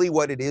idea really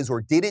what it is,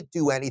 or did it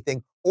do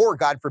anything, or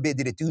God forbid,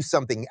 did it do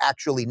something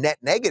actually net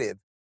negative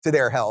to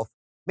their health?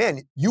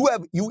 Man, you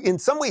in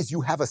some ways, you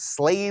have a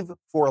slave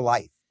for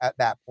life at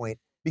that point,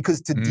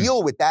 because to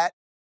deal with that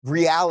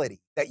reality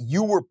that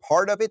you were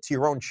part of it to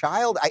your own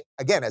child,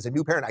 again, as a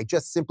new parent, I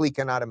just simply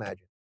cannot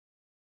imagine.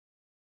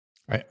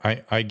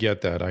 I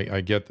get that.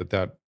 I get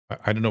that.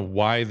 I don't know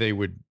why they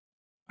would.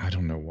 I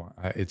don't know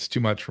why. It's too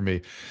much for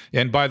me.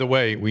 And by the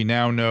way, we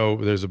now know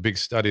there's a big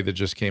study that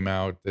just came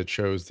out that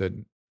shows that,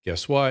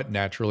 guess what?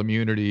 Natural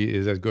immunity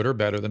is as good or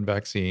better than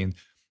vaccine.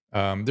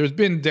 There's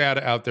been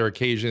data out there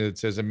occasionally that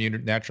says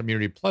natural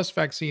immunity plus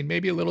vaccine may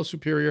be a little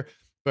superior.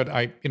 But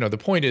the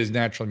point is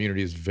natural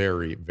immunity is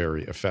very,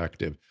 very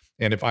effective.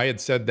 And if I had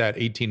said that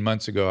 18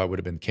 months ago, I would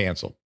have been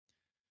canceled.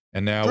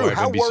 And now I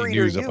have NBC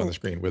News up on the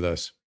screen with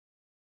us.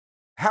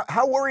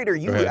 How worried are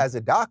you as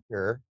a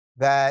doctor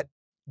that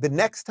the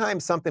next time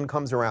something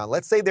comes around,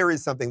 let's say there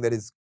is something that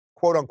is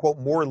quote unquote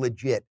more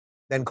legit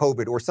than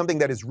COVID, or something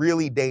that is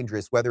really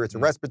dangerous, whether it's a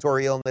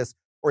respiratory illness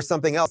or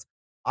something else,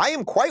 I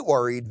am quite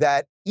worried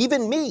that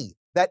even me,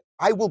 that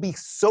I will be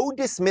so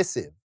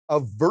dismissive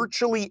of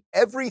virtually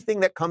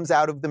everything that comes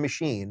out of the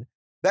machine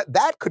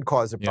that could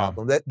cause a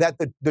problem. That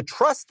the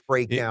trust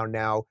breakdown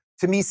now,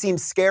 to me,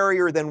 seems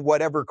scarier than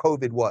whatever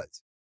COVID was.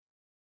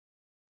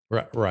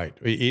 Right.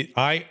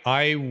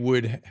 I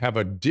would have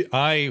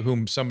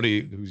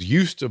somebody who's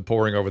used to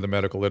poring over the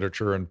medical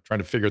literature and trying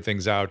to figure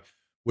things out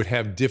would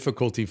have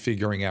difficulty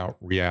figuring out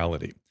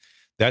reality.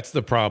 That's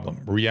the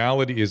problem.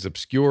 Reality is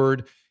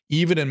obscured.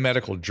 Even in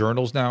medical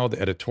journals now,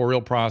 the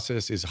editorial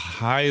process is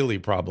highly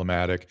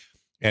problematic.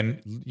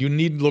 And you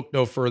need look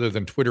no further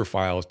than Twitter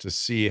files to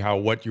see how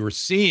what you're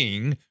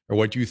seeing or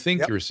what you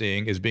think you're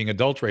seeing is being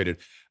adulterated.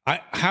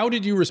 How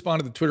did you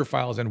respond to the Twitter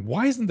files, and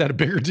why isn't that a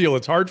bigger deal?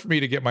 It's hard for me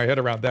to get my head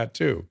around that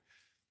too.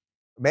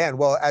 Man,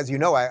 well, as you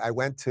know, I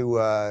went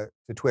to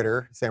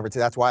Twitter, San Francisco.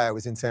 That's why I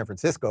was in San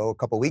Francisco a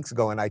couple of weeks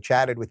ago, and I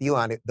chatted with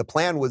Elon. The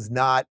plan was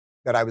not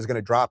that I was going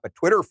to drop a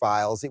Twitter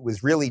files. It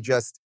was really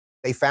just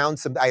they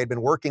found I had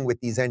been working with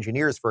these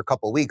engineers for a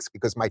couple of weeks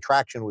because my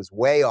traction was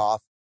way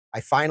off. I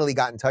finally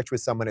got in touch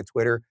with someone at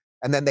Twitter,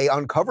 and then they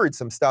uncovered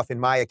some stuff in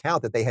my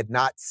account that they had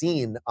not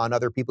seen on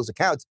other people's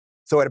accounts.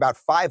 So at about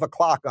 5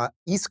 o'clock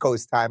East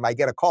Coast time, I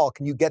get a call.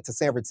 Can you get to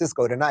San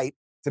Francisco tonight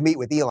to meet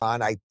with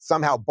Elon? I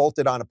somehow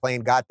bolted on a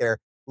plane, got there,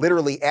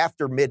 literally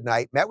after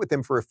midnight, met with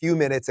him for a few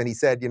minutes, and he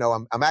said,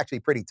 I'm actually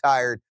pretty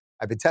tired.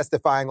 I've been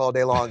testifying all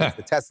day long. It's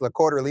the Tesla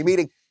quarterly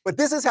meeting. But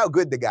this is how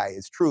good the guy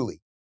is,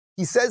 truly.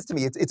 He says to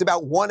me, it's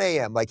about 1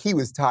 a.m., like he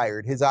was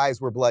tired. His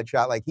eyes were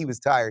bloodshot, like he was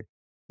tired.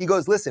 He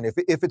goes, listen, if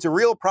it's a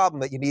real problem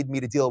that you need me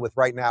to deal with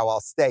right now,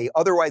 I'll stay.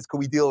 Otherwise, could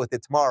we deal with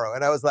it tomorrow?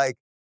 And I was like,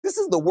 this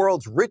is the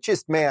world's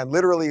richest man,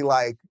 literally,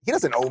 like, he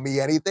doesn't owe me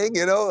anything,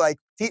 like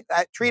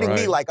treating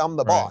me like I'm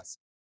the boss.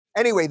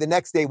 Anyway, the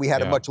next day we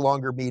had a much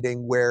longer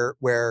meeting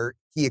where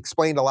he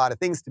explained a lot of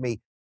things to me.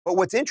 But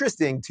what's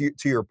interesting to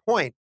your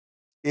point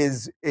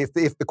is if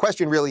the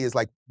question really is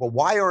like, well,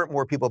 why aren't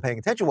more people paying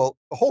attention? Well,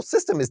 the whole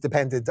system is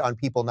dependent on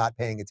people not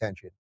paying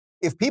attention.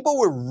 If people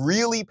were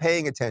really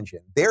paying attention,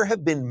 there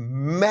have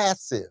been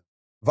massive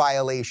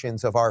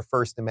violations of our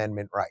First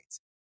Amendment rights.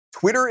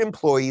 Twitter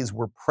employees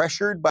were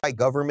pressured by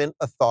government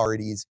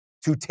authorities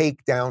to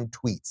take down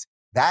tweets.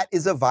 That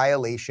is a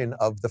violation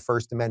of the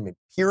First Amendment,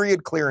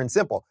 period, clear and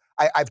simple.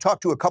 I've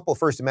talked to a couple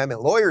First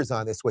Amendment lawyers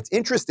on this. What's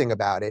interesting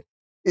about it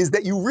is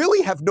that you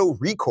really have no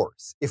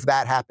recourse if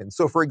that happens.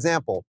 So, for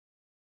example,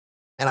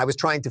 and I was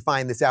trying to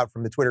find this out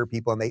from the Twitter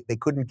people, and they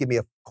couldn't give me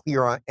a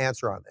clear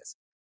answer on this.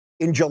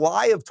 In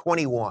July of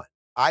 21,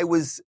 I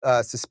was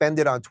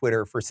suspended on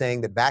Twitter for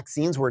saying that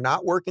vaccines were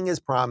not working as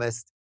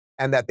promised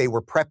and that they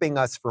were prepping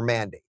us for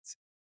mandates.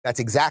 That's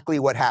exactly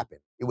what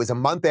happened. It was a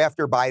month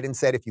after Biden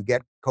said, if you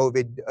get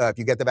COVID, if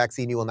you get the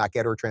vaccine, you will not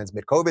get or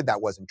transmit COVID.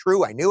 That wasn't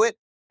true. I knew it.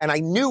 And I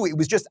knew it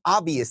was just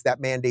obvious that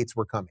mandates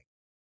were coming.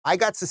 I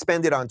got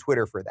suspended on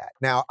Twitter for that.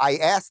 Now, I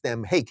asked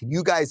them, hey, can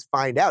you guys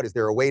find out? Is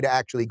there a way to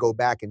actually go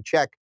back and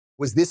check?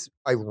 Was this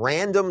a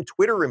random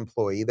Twitter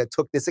employee that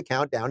took this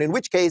account down? In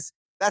which case,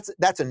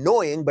 that's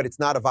annoying, but it's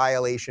not a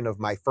violation of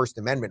my First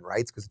Amendment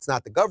rights because it's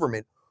not the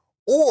government.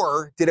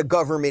 Or did a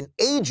government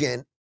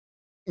agent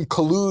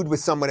collude with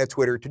someone at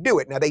Twitter to do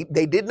it? Now,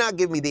 they did not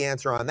give me the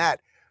answer on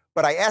that,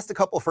 but I asked a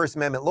couple of First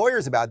Amendment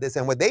lawyers about this,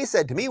 and what they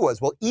said to me was,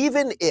 well,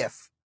 even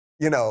if,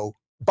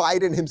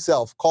 Biden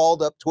himself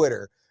called up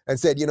Twitter and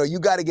said, you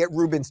got to get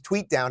Rubin's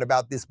tweet down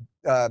about this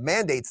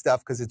mandate stuff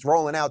because it's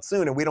rolling out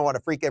soon and we don't want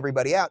to freak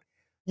everybody out.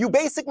 You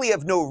basically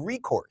have no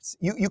recourse.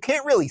 You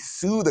can't really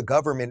sue the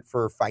government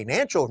for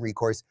financial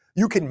recourse.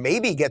 You can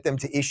maybe get them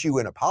to issue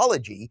an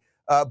apology,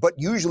 but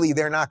usually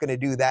they're not going to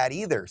do that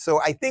either.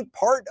 So I think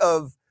part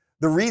of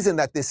the reason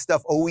that this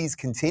stuff always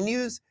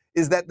continues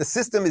is that the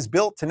system is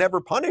built to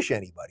never punish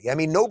anybody. I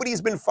mean,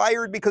 nobody's been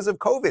fired because of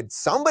COVID.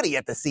 Somebody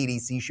at the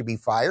CDC should be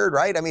fired,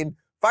 right? I mean,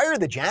 fire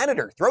the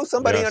janitor, throw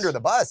somebody under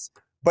the bus.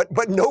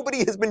 But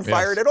nobody has been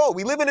fired at all.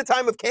 We live in a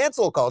time of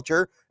cancel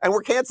culture, and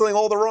we're canceling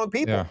all the wrong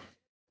people.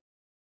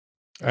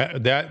 Yeah.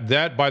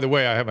 That, by the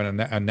way, I have an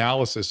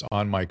analysis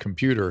on my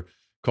computer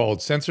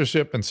called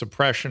Censorship and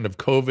Suppression of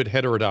COVID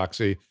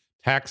Heterodoxy,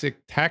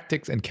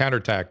 Tactics and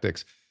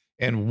Countertactics.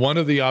 And one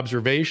of the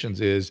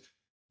observations is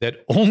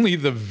that only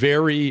the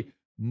very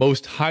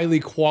most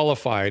highly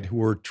qualified who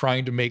were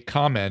trying to make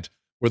comment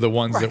were the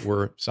ones that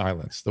were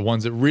silenced. The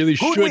ones that really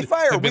should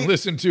have been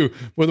listened to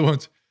were the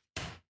ones.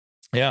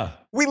 Yeah.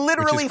 We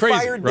literally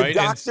fired the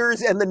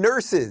doctors and the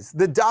nurses.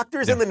 The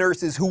doctors and the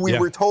nurses who we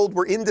were told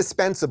were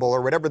indispensable,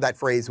 or whatever that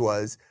phrase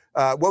was.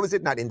 What was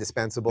it? Not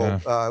indispensable.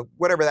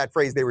 Whatever that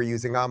phrase they were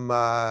using.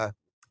 What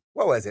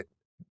was it?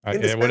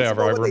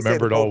 Whatever. I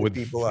remembered all with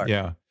people are.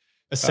 Yeah.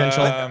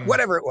 Essential.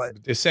 Whatever it was.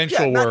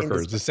 Essential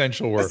workers.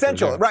 Essential workers.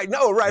 Essential. Right.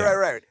 No,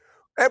 right.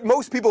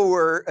 Most people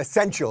were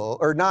essential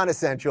or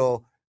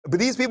non-essential, but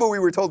these people we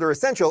were told are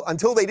essential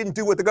until they didn't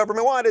do what the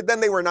government wanted. Then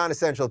they were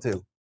non-essential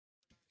too.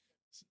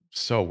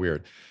 So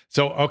weird.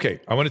 So, okay,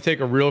 I want to take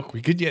a real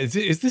quick.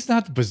 Is this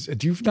not?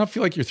 Do you not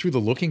feel like you're through the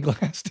looking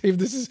glass, Dave?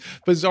 This is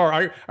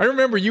bizarre. I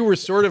remember you were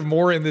sort of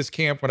more in this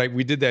camp when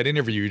we did that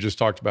interview you just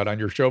talked about on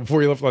your show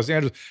before you left Los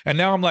Angeles, and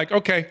now I'm like,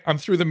 okay, I'm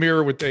through the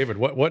mirror with David.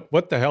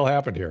 What the hell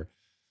happened here?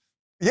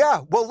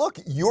 Yeah, well, look,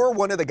 you're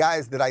one of the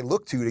guys that I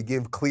look to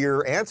give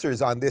clear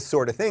answers on this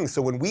sort of thing.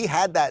 So when we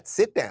had that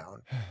sit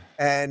down,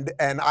 and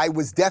I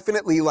was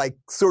definitely like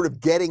sort of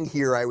getting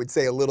here, I would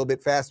say a little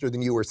bit faster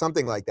than you or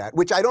something like that,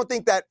 which I don't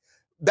think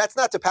that's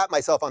not to pat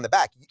myself on the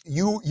back.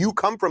 You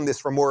come from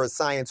this from more a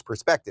science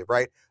perspective,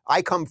 right?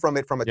 I come from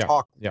it from a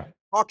talk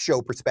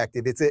show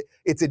perspective.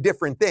 It's a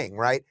different thing,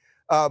 right?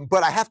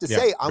 But I have to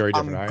say,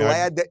 I'm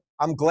glad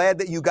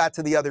that you got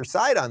to the other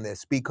side on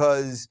this,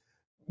 because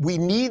we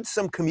need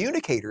some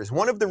communicators.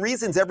 One of the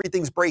reasons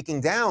everything's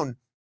breaking down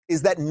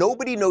is that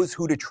nobody knows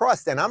who to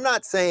trust. And I'm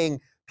not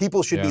saying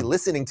people should be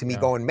listening to me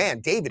going,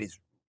 man, David is,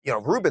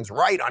 Rubin's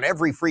right on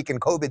every freaking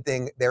COVID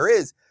thing there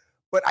is.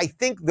 But I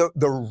think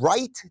the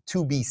right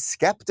to be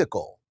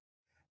skeptical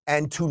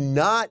and to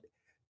not,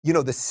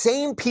 the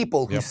same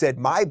people who said,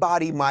 my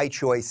body, my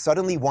choice,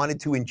 suddenly wanted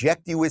to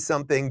inject you with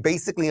something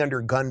basically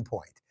under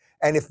gunpoint.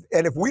 And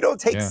if we don't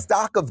take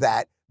stock of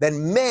that,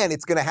 then man,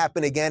 it's going to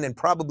happen again, and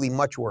probably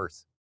much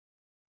worse.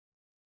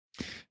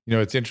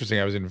 It's interesting.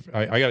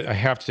 I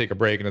have to take a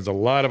break, and there's a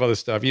lot of other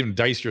stuff, even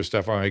dicier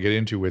stuff I want to get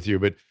into with you.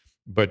 But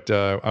But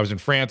I was in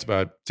France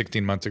about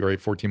 16 months ago,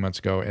 14 months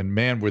ago, and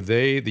man,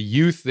 the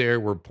youth there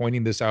were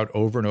pointing this out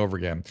over and over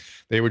again.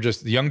 They were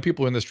just the young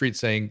people in the street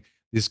saying,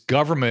 this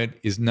government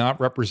is not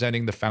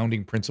representing the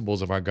founding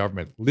principles of our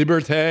government.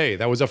 Liberté,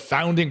 that was a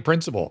founding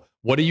principle.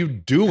 What are you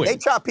doing? They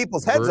chop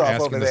people's heads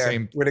off over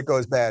there when it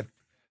goes bad.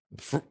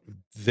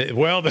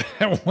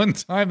 At one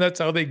time, that's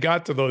how they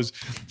got to those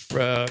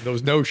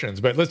notions.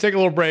 But let's take a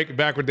little break.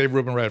 Back with Dave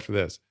Rubin right after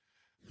this.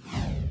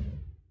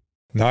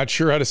 Not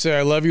sure how to say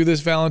I love you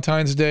this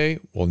Valentine's Day?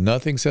 Well,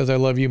 nothing says I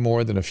love you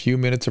more than a few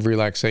minutes of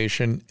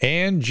relaxation,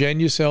 and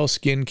Genucel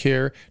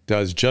Skincare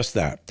does just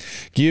that.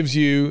 Gives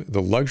you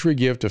the luxury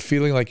gift of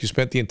feeling like you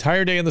spent the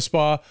entire day in the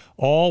spa,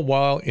 all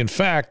while, in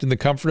fact, in the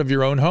comfort of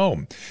your own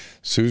home.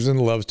 Susan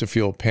loves to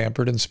feel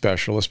pampered and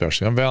special,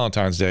 especially on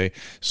Valentine's Day,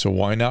 so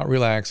why not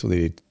relax with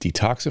a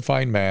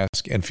detoxifying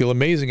mask and feel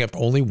amazing after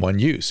only one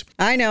use?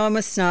 I know I'm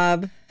a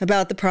snob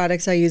about the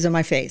products I use on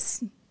my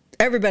face.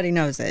 Everybody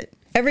knows it.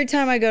 Every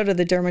time I go to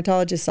the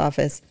dermatologist's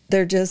office,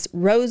 they're just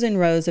rows and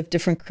rows of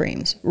different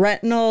creams.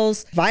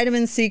 Retinols,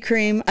 vitamin C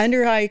cream,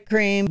 under eye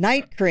cream,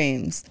 night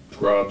creams.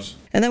 Scrubs.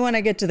 And then when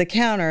I get to the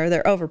counter,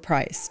 they're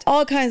overpriced.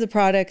 All kinds of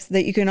products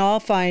that you can all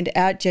find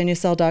at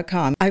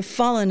Genucel.com. I've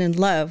fallen in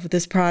love with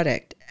this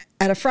product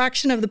at a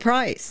fraction of the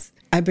price.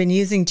 I've been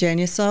using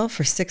Genucel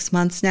for 6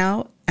 months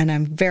now, and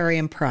I'm very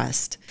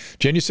impressed.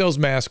 Genucel's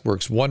mask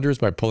works wonders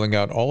by pulling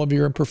out all of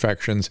your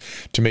imperfections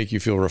to make you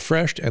feel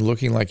refreshed and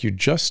looking like you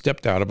just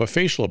stepped out of a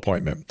facial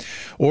appointment.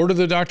 Order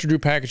the Dr. Drew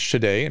package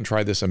today and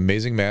try this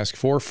amazing mask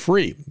for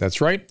free.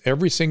 That's right,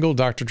 every single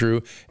Dr.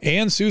 Drew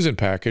and Susan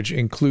package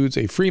includes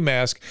a free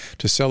mask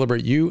to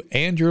celebrate you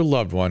and your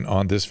loved one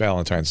on this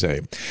Valentine's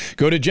Day.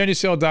 Go to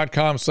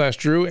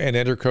Genucel.com/Drew and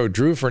enter code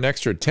Drew for an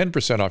extra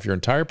 10% off your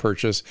entire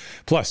purchase.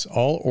 Plus,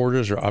 all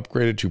orders are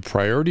upgraded to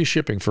priority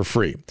shipping for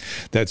free.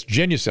 That's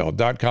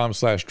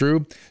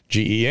Genucel.com/Drew,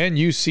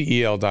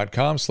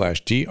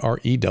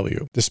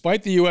 GENUCEL.com/DREW.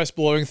 Despite the U.S.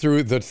 blowing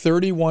through the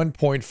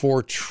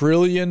 $31.4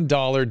 trillion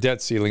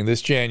debt ceiling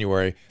this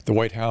January, the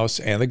White House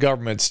and the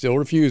government still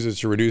refuses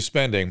to reduce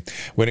spending.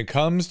 When it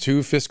comes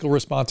to fiscal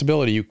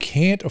responsibility, you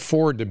can't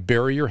afford to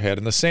bury your head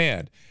in the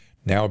sand.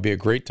 Now would be a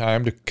great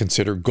time to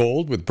consider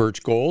gold with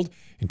Birch Gold.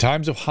 In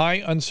times of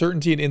high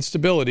uncertainty and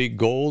instability,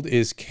 gold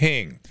is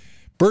king.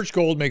 Birch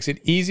Gold makes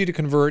it easy to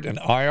convert an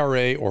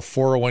IRA or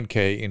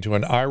 401k into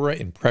an IRA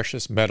in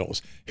precious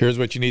metals. Here's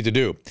what you need to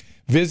do.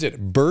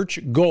 Visit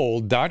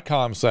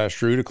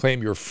birchgold.com/Drew to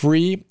claim your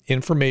free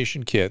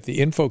information kit, the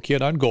info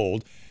kit on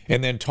gold,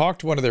 and then talk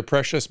to one of their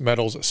precious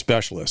metals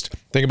specialists.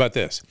 Think about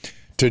this.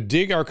 To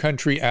dig our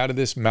country out of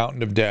this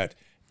mountain of debt,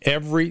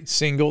 every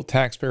single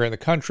taxpayer in the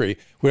country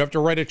would have to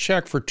write a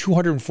check for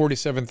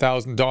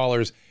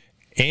 $247,000,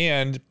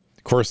 and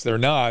of course, they're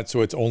not,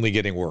 so it's only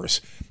getting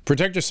worse.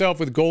 Protect yourself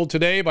with gold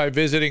today by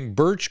visiting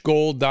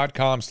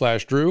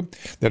birchgold.com/Drew.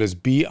 That is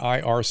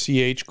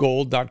BIRCH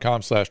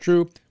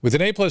gold.com/Drew. With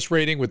an A+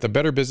 rating with the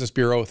Better Business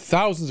Bureau,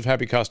 thousands of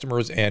happy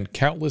customers, and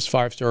countless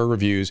 5-star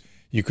reviews,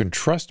 you can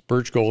trust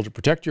Birch Gold to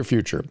protect your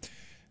future.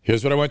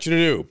 Here's what I want you to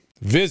do.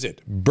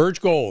 Visit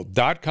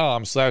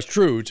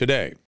birchgold.com/Drew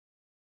today.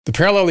 The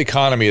parallel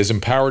economy has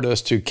empowered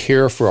us to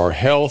care for our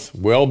health,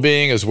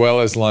 well-being, as well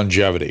as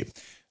longevity.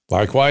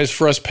 Likewise,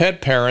 for us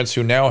pet parents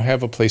who now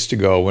have a place to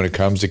go when it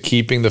comes to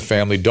keeping the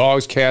family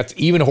dogs, cats,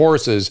 even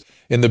horses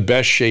in the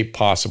best shape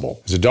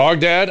possible. As a dog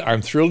dad,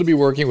 I'm thrilled to be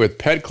working with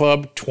Pet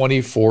Club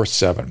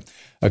 24/7,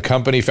 a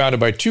company founded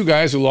by two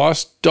guys who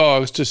lost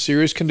dogs to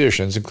serious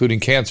conditions, including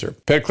cancer.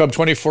 Pet Club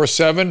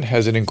 24/7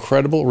 has an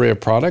incredible array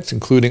of products,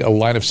 including a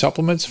line of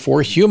supplements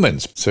for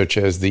humans, such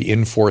as the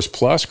Inforce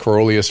Plus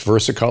Coreolus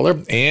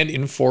Versicolor and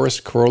Inforce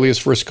Coreolus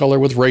Versicolor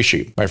with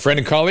Reishi. My friend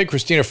and colleague,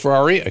 Christina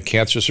Ferrari, a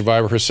cancer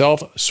survivor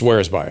herself,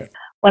 swears by it.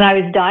 When I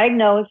was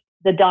diagnosed,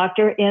 the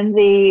doctor in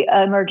the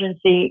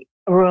emergency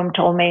room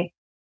told me,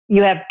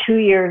 you have 2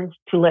 years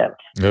to live.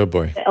 Oh,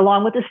 boy.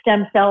 Along with the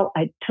stem cell,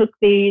 I took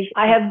these.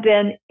 I have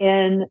been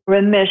in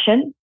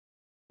remission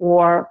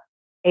for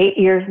 8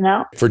 years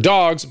now. For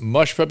dogs,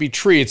 Mush Puppy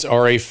treats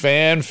are a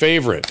fan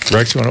favorite.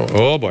 Rex,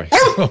 oh, boy.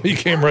 Oh, he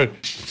came right.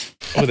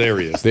 Oh, there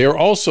he is. They are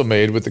also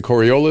made with the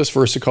Coreolus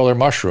versicolor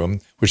mushroom,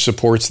 which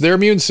supports their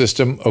immune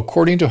system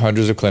according to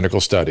hundreds of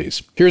clinical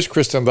studies. Here's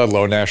Kristen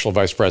Ludlow, National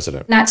Vice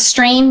President. That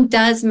strain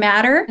does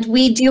matter.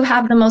 We do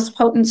have the most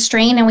potent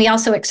strain, and we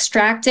also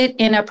extract it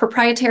in a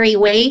proprietary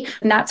way.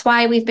 And that's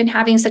why we've been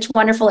having such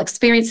wonderful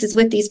experiences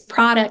with these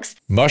products.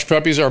 Mush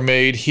Puppies are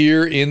made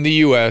here in the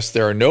U.S.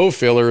 There are no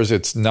fillers.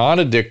 It's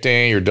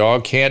non-addicting. Your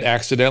dog can't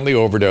accidentally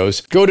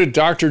overdose. Go to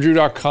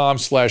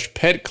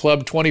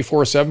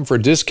drdrew.com/petclub247 for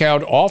a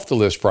discount off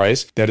the list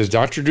price. That is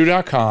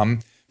drdrew.com,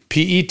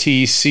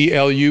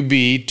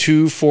 PETCLUB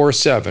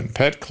 247,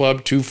 Pet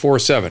Club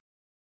 247.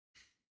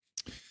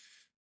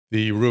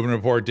 The Rubin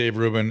Report, Dave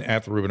Rubin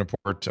at the Rubin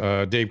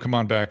Report. Dave, come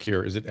on back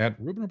here. Is it at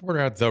Rubin Report or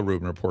at the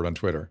Rubin Report on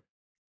Twitter?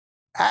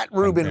 At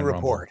Rubin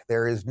Report.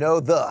 There is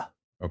no the.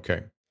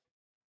 Okay.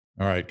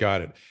 All right,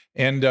 got it.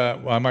 And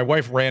my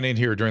wife ran in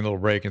here during the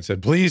little break and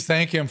said, please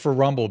thank him for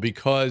Rumble,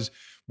 because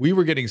we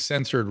were getting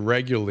censored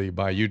regularly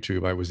by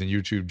YouTube. I was in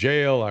YouTube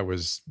jail. I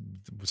was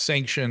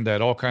sanctioned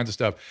at all kinds of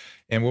stuff.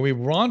 And when we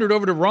wandered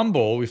over to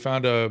Rumble, we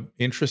found a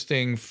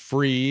interesting,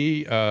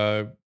 free,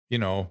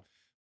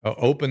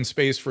 open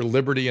space for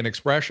liberty and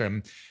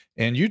expression.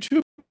 And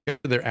YouTube got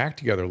their act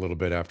together a little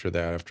bit after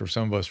that, after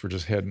some of us were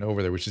just heading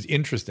over there, which is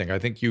interesting. I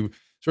think you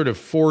sort of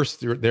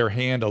forced their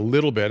hand a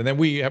little bit. And then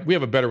we have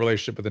a better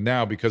relationship with it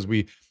now because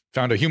we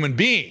found a human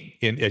being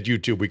at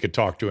YouTube we could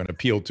talk to and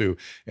appeal to.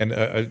 And,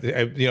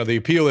 the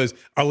appeal is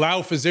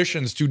allow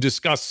physicians to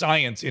discuss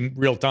science in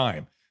real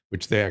time,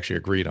 which they actually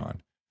agreed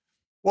on.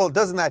 Well,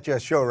 doesn't that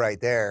just show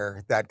right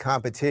there that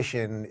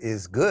competition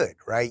is good,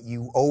 right?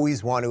 You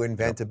always want to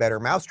invent a better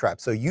mousetrap.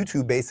 So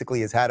YouTube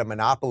basically has had a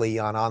monopoly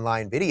on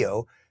online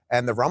video,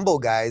 and the Rumble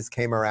guys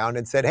came around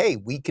and said, hey,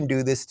 we can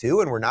do this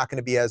too, and we're not going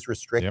to be as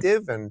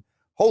restrictive. And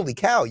holy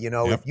cow,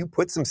 if you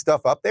put some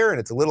stuff up there and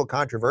it's a little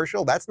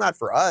controversial, that's not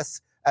for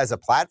us as a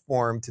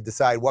platform to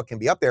decide what can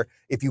be up there.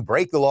 If you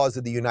break the laws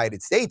of the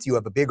United States, you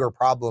have a bigger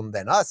problem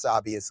than us,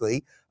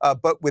 obviously.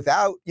 But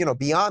without,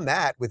 beyond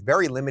that, with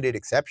very limited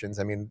exceptions,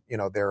 I mean,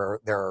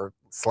 there are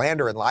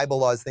slander and libel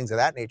laws, things of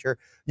that nature.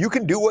 You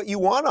can do what you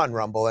want on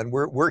Rumble, and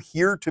we're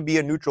here to be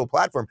a neutral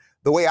platform.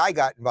 The way I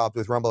got involved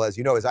with Rumble, as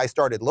you know, is I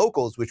started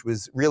Locals, which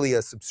was really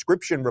a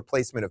subscription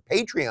replacement of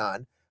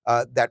Patreon.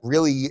 That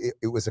really,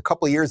 it was a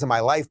couple of years of my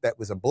life that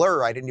was a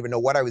blur. I didn't even know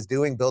what I was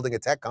doing, building a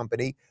tech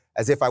company,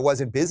 as if I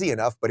wasn't busy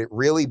enough, but it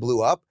really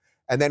blew up.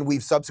 And then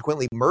we've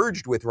subsequently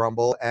merged with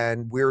Rumble,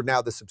 and we're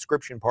now the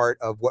subscription part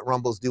of what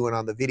Rumble's doing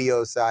on the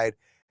video side.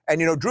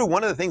 And, Drew,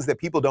 one of the things that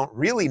people don't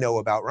really know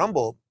about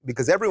Rumble,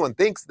 because everyone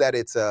thinks that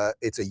it's a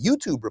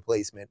YouTube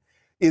replacement,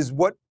 is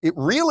what it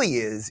really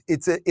is.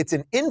 It's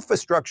an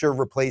infrastructure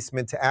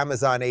replacement to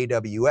Amazon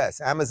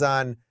AWS.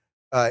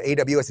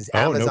 AWS is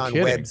Amazon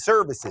Web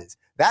Services.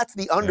 That's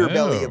the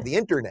underbelly of the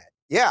internet.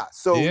 Yeah.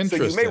 So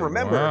you may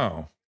remember.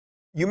 Wow.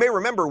 You may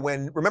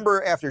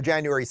remember after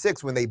January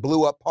 6th when they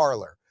blew up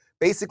Parler.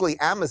 Basically,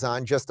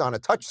 Amazon, just on a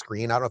touch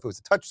screen, I don't know if it was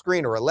a touch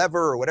screen or a lever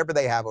or whatever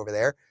they have over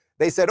there,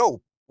 they said,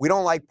 oh, we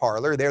don't like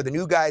Parler. They're the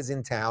new guys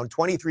in town,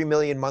 23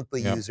 million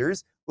monthly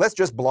users. Let's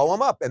just blow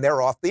them up, and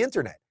they're off the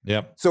internet.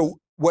 Yep. So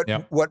what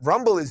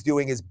Rumble is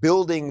doing is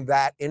building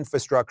that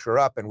infrastructure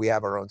up, and we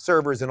have our own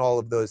servers and all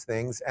of those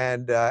things,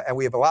 and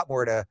we have a lot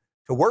more to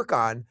work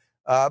on.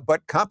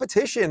 But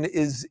competition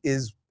is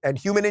and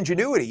human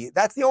ingenuity,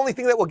 that's the only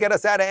thing that will get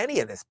us out of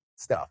any of this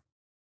stuff.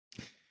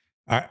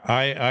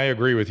 I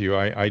agree with you.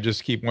 I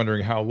just keep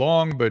wondering how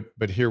long,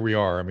 but here we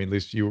are. I mean, at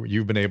least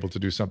you've been able to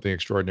do something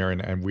extraordinary,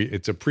 and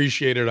it's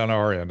appreciated on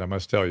our end, I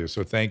must tell you.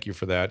 So thank you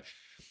for that.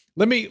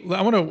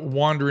 I want to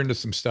wander into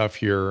some stuff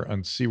here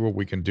and see what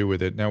we can do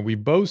with it. Now, we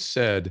both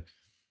said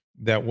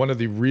that one of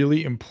the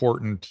really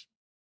important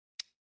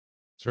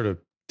sort of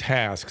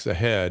tasks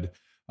ahead,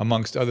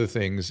 amongst other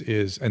things,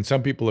 is, and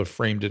some people have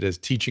framed it as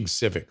teaching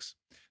civics,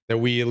 that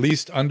we at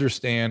least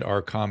understand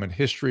our common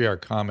history, our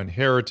common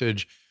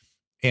heritage.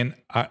 And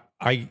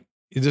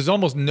there's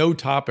almost no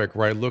topic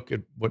where I look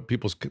at what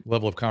people's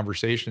level of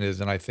conversation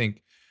is, and I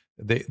think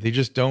they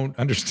just don't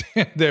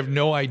understand. They have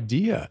no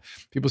idea.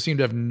 People seem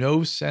to have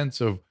no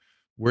sense of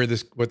what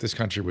this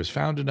country was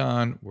founded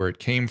on, where it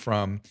came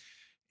from.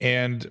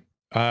 And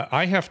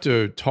I have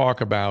to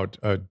talk about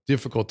a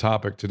difficult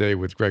topic today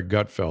with Greg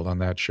Gutfeld on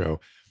that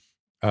show.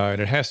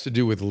 And it has to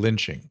do with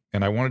lynching.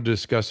 And I wanted to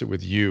discuss it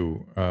with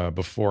you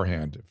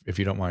beforehand, if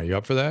you don't mind. Are you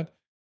up for that?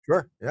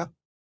 Sure, yeah.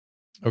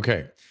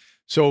 Okay.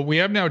 So we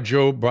have now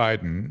Joe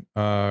Biden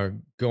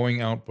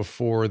going out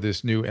before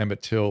this new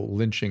Emmett Till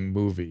lynching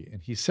movie.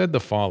 And he said the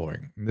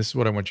following, and this is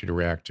what I want you to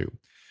react to.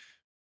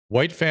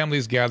 White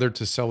families gathered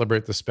to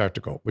celebrate the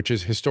spectacle, which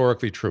is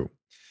historically true.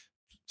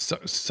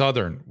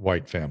 Southern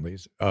white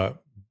families,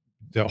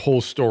 the whole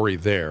story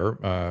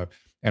there.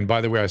 And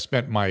by the way, I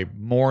spent my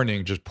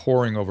morning just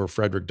poring over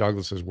Frederick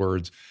Douglass's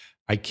words.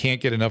 I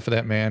can't get enough of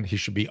that man. He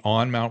should be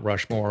on Mount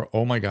Rushmore.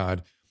 Oh my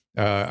God.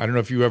 I don't know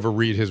if you ever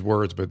read his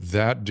words, but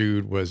that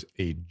dude was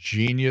a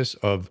genius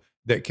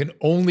that can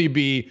only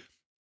be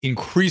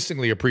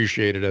increasingly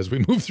appreciated as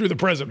we move through the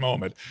present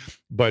moment.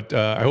 But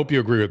I hope you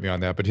agree with me on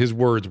that. But his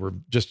words were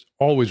just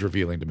always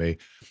revealing to me.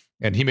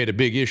 And he made a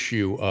big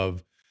issue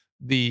of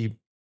the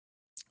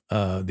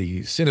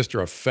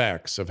sinister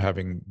effects of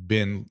having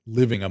been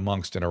living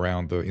amongst and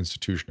around the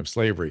institution of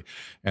slavery,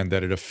 and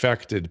that it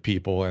affected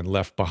people and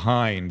left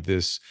behind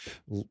this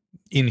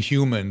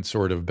inhuman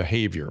sort of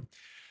behavior.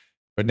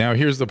 But now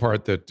here's the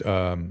part that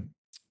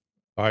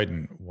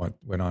Biden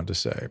went on to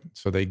say.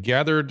 So they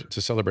gathered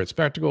to celebrate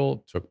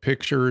spectacle, took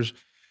pictures.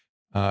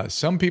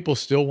 Some people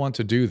still want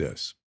to do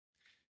this.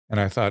 And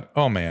I thought,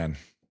 oh man,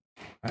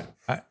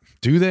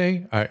 do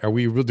they?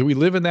 Do we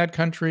live in that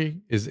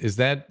country? Is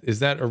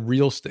that a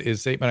real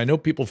statement? I know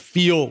people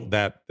feel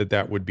that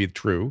would be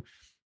true.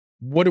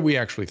 What do we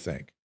actually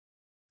think?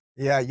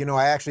 Yeah,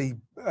 I actually,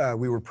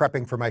 we were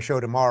prepping for my show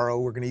tomorrow.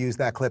 We're going to use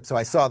that clip. So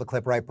I saw the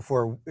clip right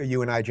before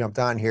you and I jumped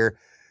on here.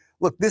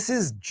 Look, this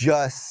is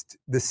just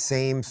the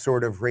same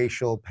sort of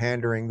racial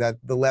pandering that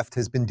the left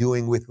has been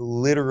doing with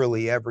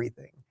literally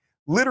everything.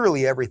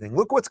 literally everything.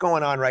 Look what's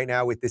going on right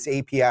now with this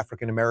AP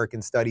African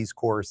American Studies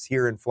course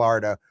here in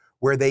Florida,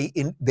 where they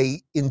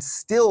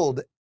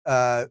instilled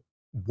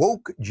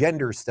woke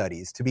gender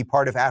studies to be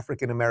part of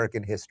African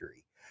American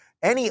history.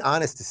 Any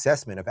honest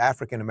assessment of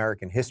African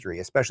American history,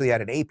 especially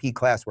at an AP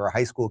class where a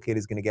high school kid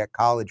is going to get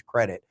college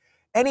credit,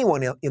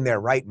 anyone in their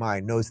right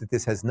mind knows that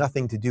this has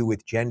nothing to do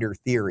with gender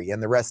theory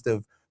and the rest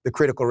of the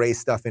critical race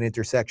stuff and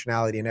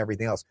intersectionality and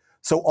everything else.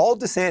 So all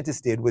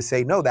DeSantis did was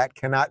say, no, that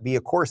cannot be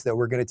a course that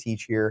we're going to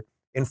teach here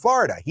in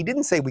Florida. He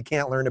didn't say we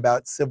can't learn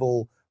about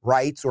civil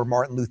rights or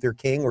Martin Luther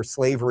King or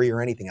slavery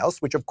or anything else,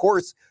 which of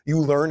course you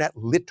learn at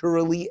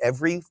literally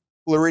every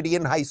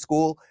Floridian high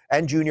school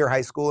and junior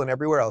high school and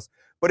everywhere else.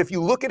 But if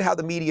you look at how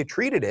the media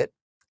treated it,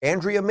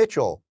 Andrea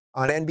Mitchell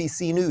on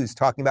NBC News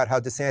talking about how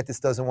DeSantis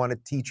doesn't want to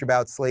teach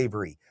about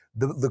slavery.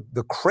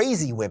 The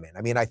crazy women,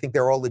 I mean, I think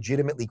they're all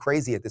legitimately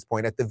crazy at this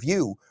point, at The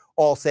View,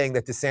 all saying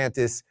that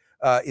DeSantis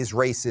is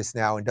racist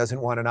now and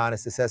doesn't want an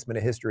honest assessment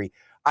of history.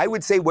 I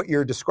would say what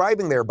you're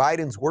describing there,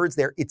 Biden's words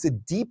there, it's a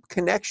deep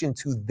connection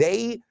to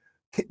they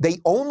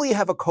only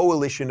have a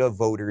coalition of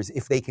voters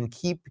if they can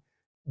keep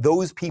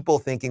those people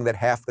thinking that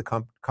half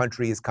the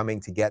country is coming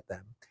to get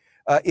them.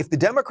 If the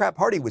Democrat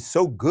Party was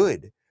so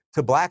good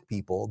to black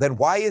people, then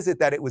why is it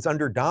that it was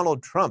under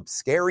Donald Trump,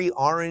 scary,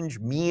 orange,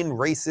 mean,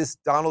 racist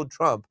Donald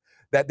Trump,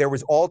 that there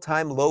was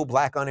all-time low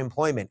black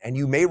unemployment? And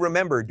you may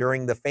remember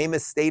during the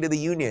famous State of the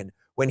Union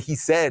when he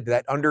said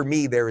that under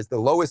me there is the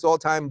lowest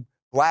all-time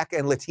black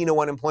and Latino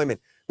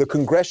unemployment. The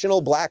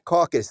Congressional Black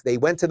Caucus, they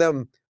went to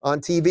them on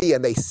TV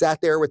and they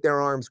sat there with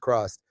their arms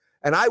crossed.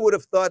 And I would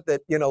have thought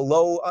that,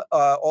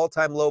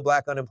 all-time low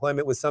black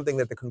unemployment was something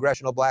that the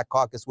Congressional Black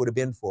Caucus would have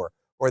been for,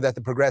 or that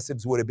the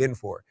progressives would have been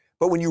for.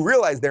 But when you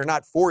realize they're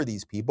not for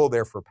these people,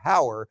 they're for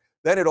power,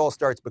 then it all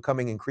starts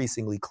becoming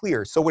increasingly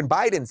clear. So when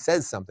Biden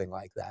says something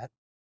like that,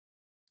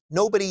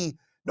 nobody,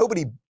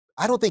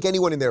 I don't think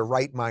anyone in their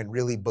right mind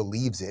really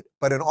believes it,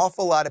 but an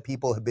awful lot of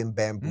people have been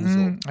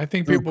bamboozled. I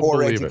think through people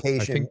poor believe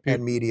education it.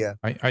 And media.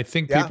 I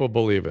think people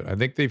believe it. I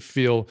think they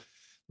feel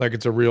like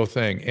it's a real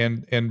thing.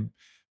 And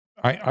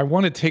I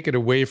want to take it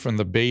away from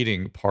the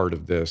baiting part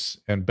of this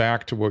and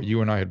back to what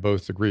you and I had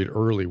both agreed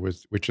early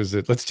with, which is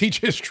that let's teach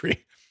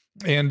history.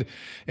 And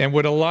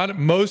what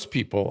most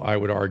people, I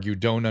would argue,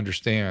 don't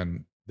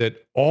understand,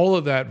 that all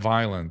of that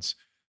violence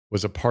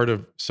was a part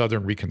of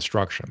Southern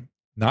Reconstruction,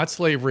 not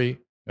slavery,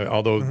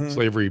 although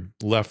slavery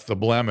left the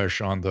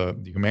blemish on the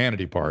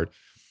humanity part.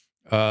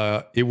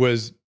 It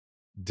was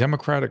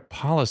Democratic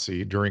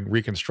policy during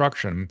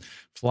Reconstruction,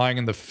 flying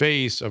in the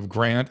face of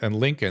Grant and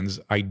Lincoln's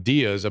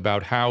ideas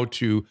about how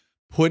to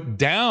put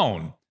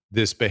down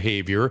this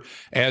behavior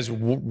as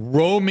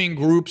roaming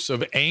groups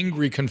of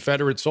angry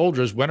Confederate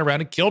soldiers went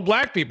around and killed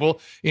black people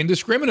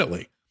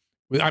indiscriminately.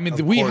 I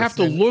mean, we have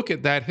to look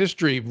at that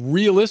history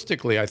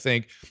realistically, I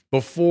think,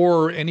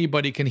 before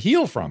anybody can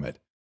heal from it.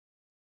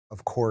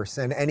 Of course.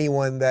 And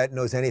anyone that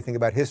knows anything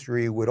about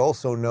history would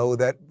also know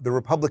that the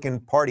Republican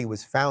Party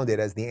was founded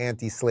as the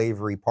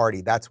anti-slavery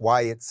party. That's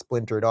why it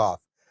splintered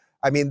off.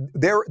 I mean,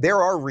 there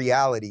are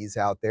realities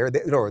out there.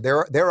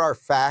 There are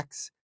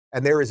facts,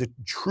 and there is a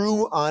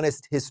true,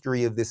 honest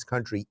history of this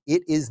country.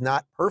 It is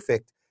not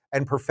perfect,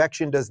 and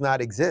perfection does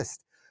not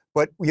exist.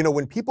 But,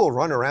 when people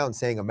run around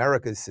saying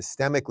America is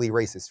systemically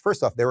racist,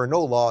 first off, there are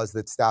no laws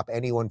that stop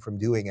anyone from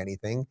doing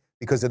anything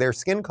because of their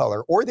skin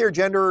color or their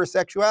gender or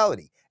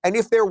sexuality. And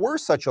if there were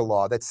such a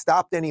law that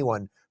stopped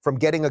anyone from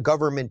getting a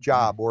government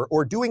job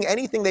or doing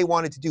anything they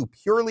wanted to do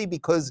purely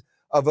because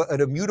of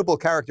an immutable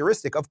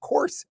characteristic, of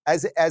course,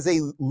 as a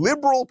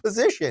liberal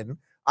position,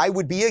 I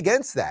would be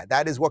against that.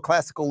 That is what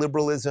classical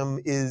liberalism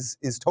is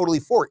totally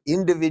for: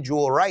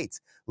 individual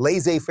rights,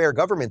 laissez-faire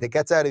government that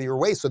gets out of your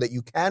way so that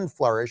you can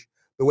flourish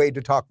the way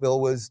de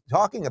Tocqueville was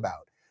talking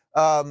about.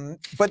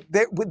 But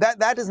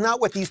that is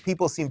not what these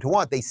people seem to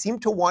want. They seem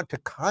to want to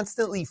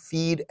constantly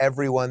feed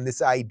everyone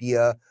this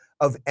idea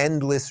of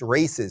endless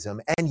racism,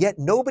 and yet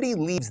nobody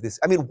leaves this.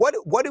 I mean, what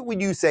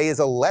would you say is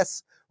a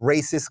less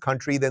racist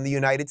country than the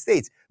United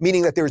States?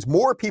 Meaning that there's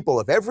more people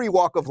of every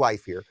walk of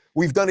life here.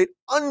 We've done it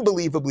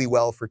unbelievably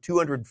well for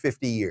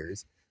 250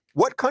 years.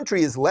 What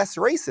country is less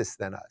racist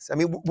than us? I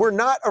mean, we're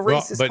not a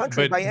racist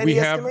country by any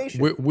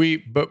estimation.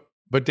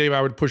 But Dave,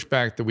 I would push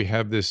back that we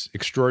have this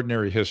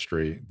extraordinary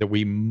history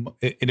and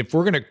if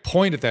we're going to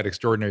point at that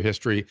extraordinary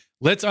history,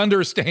 let's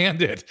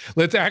understand it.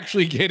 Let's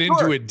actually get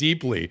into it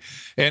deeply.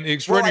 And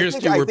extraordinary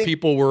history where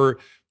people were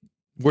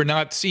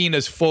not seen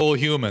as full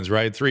humans,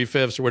 right?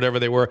 3/5 or whatever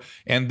they were.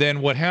 And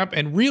then what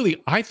happened, and really,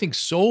 I think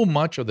so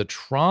much of the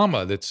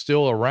trauma that's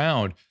still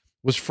around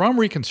was from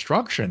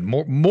Reconstruction,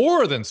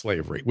 more than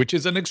slavery, which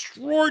is an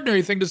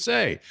extraordinary thing to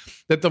say,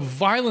 that the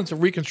violence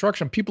of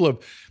Reconstruction, people have,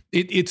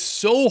 it's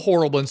so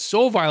horrible and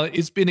so violent,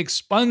 it's been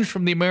expunged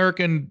from the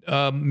American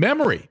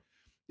memory.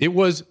 It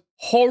was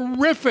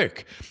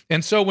horrific.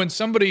 And so when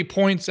somebody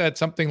points at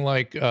something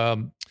like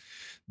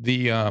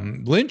the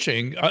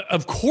lynching,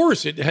 of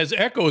course it has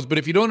echoes, but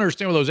if you don't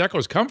understand where those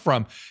echoes come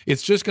from,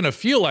 it's just going to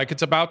feel like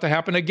it's about to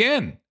happen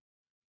again.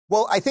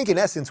 Well, I think in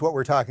essence, what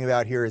we're talking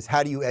about here is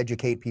how do you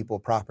educate people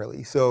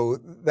properly? So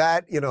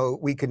that,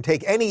 we can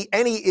take any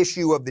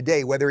issue of the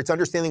day, whether it's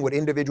understanding what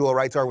individual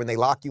rights are when they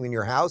lock you in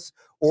your house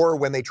or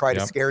when they try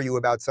to scare you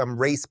about some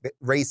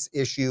race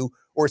issue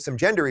or some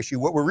gender issue.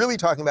 What we're really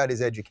talking about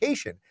is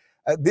education.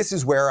 This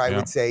is where I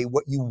would say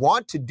what you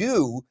want to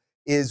do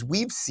is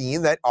we've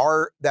seen that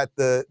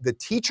the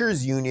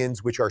teachers'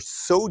 unions, which are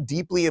so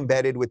deeply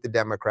embedded with the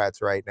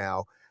Democrats right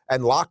now,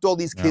 and locked all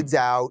these kids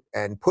out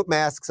and put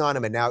masks on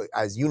them. And now,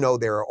 as you know,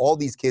 there are all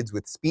these kids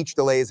with speech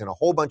delays and a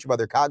whole bunch of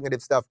other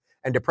cognitive stuff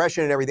and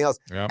depression and everything else.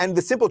 And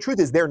the simple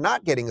truth is they're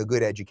not getting a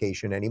good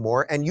education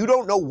anymore. And you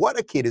don't know what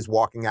a kid is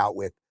walking out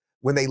with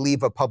when they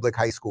leave a public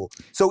high school.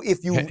 So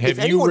if you have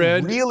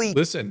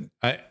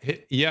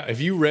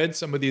you read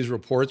some of these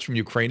reports from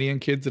Ukrainian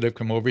kids that have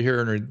come over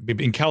here, and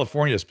in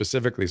California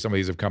specifically, some of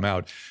these have come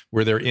out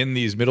where they're in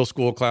these middle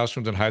school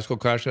classrooms and high school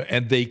classrooms,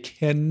 and they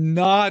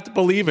cannot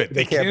believe it.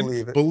 They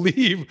can't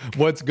believe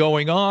what's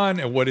going on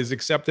and what is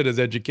accepted as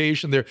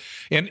education there.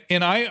 And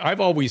I've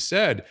always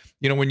said,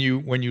 when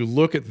you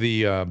look at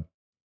the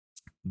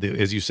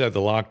as you said, the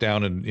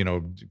lockdown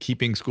and,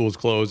 keeping schools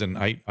closed. And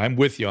I'm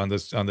with you on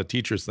this, on the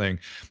teachers thing,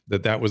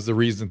 that was the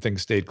reason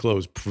things stayed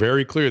closed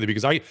very clearly,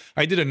 because I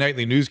did a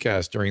nightly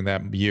newscast during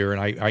that year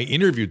and I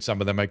interviewed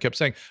some of them. I kept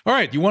saying, all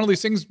right, you want all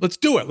these things? Let's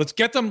do it. Let's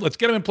get them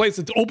in place.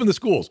 Let's open the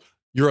schools.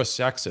 You're a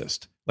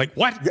sexist. Like,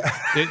 what?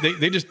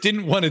 they just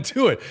didn't want to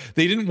do it.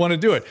 They didn't want to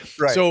do it.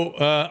 Right. So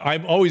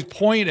I've always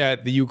point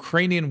at the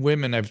Ukrainian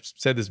women. I've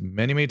said this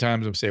many, many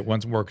times. I'll say it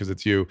once more because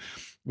it's you,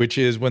 which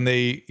is when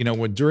they,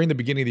 when during the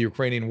beginning of the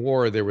Ukrainian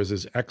war, there was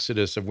this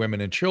exodus of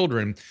women and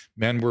children.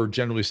 Men were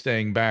generally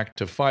staying back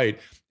to fight.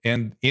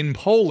 And in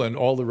Poland,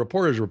 all the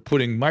reporters were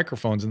putting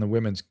microphones in the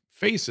women's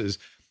faces.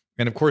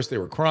 And of course, they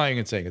were crying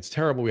and saying, it's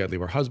terrible. We had to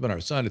leave our husband,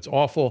 our son. It's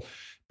awful.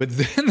 But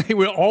then they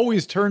would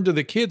always turn to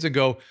the kids and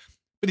go,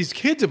 but these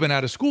kids have been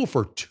out of school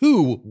for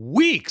 2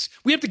 weeks.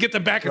 We have to get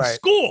them back in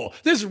school.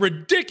 This is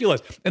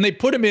ridiculous. And they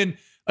put them in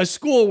a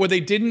school where they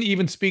didn't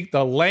even speak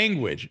the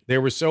language. They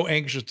were so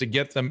anxious to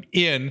get them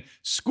in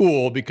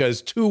school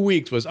because 2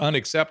 weeks was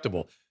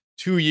unacceptable.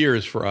 2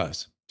 years for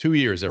us. 2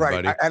 years,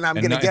 everybody. Right. And I'm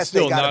going to guess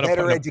they got a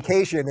better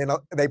education, and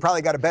they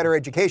probably got a better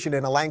education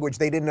in a language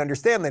they didn't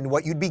understand than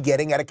what you'd be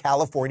getting at a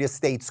California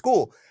state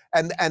school.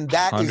 And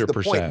that 100%. Is the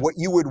point. What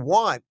you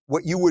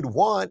would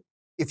want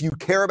if you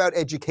care about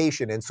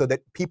education, and so that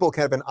people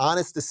can have an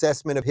honest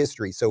assessment of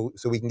history, so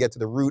we can get to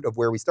the root of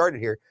where we started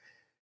here,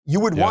 you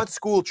would want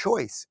school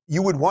choice.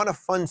 You would want to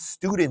fund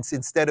students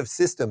instead of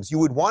systems. You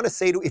would want to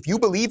say, if you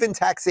believe in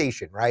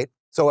taxation, right?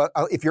 So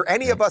if you're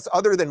any of us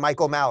other than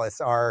Michael Malice,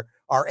 our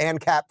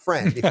ANCAP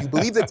friend, if you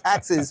believe that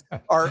taxes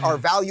are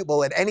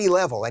valuable at any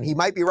level, and he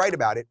might be right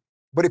about it,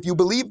 but if you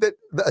believe that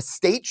a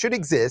state should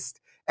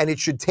exist and it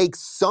should take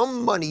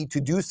some money to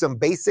do some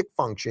basic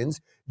functions,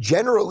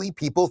 generally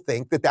people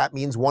think that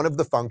means one of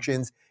the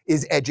functions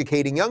is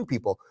educating young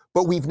people.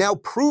 But we've now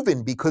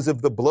proven, because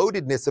of the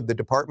bloatedness of the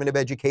Department of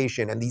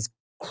Education and these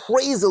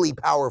crazily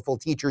powerful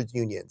teachers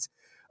unions,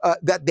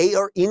 that they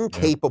are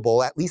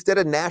incapable, at least at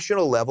a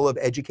national level, of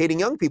educating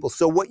young people.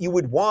 So what you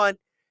would want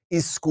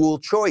is school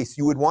choice.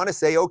 You would want to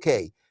say,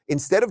 okay,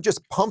 instead of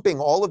just pumping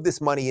all of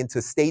this money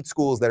into state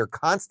schools that are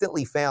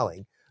constantly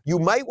failing, you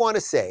might want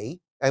to say,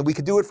 and we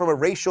could do it from a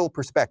racial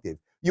perspective,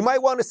 you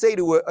might want to say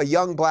to a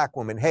young black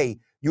woman, hey,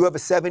 you have a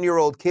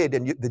 7-year-old kid,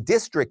 and the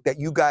district that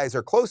you guys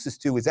are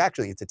closest to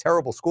it's a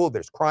terrible school.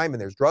 There's crime and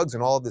there's drugs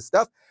and all of this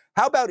stuff.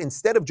 How about,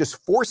 instead of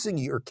just forcing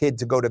your kid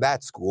to go to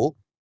that school,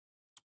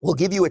 we'll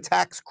give you a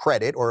tax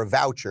credit or a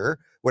voucher,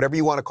 whatever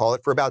you want to call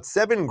it, for about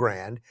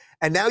 $7,000.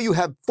 And now you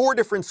have 4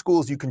 different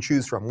schools you can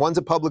choose from. One's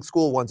a public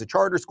school, one's a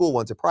charter school,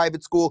 one's a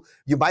private school.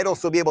 You might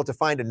also be able to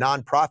find a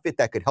nonprofit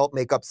that could help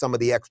make up some of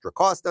the extra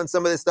cost on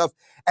some of this stuff.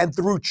 And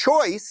through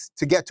choice,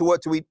 to get to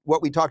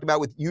what we talked about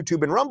with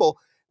YouTube and Rumble,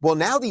 well,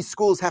 now these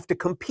schools have to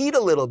compete a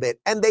little bit,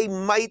 and they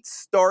might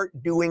start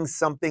doing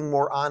something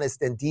more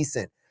honest and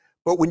decent.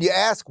 But when you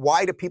ask,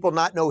 why do people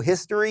not know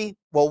history?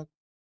 Well,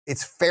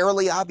 it's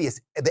fairly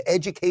obvious. The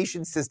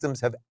education systems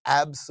have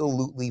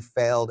absolutely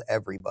failed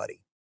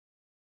everybody.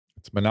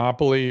 It's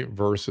monopoly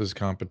versus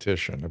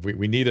competition.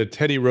 We need a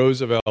Teddy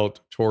Roosevelt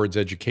towards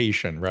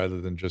education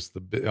rather than just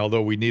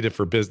although we need it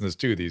for business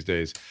too these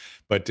days,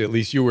 but at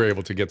least you were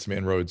able to get some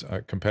inroads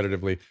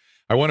competitively.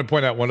 I want to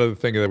point out one other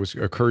thing that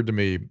occurred to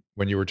me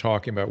when you were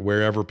talking about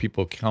wherever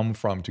people come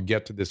from to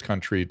get to this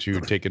country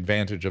to take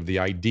advantage of the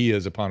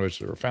ideas upon which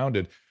they were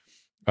founded.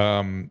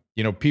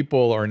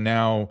 People are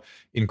now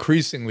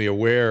increasingly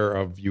aware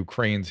of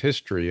Ukraine's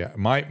history.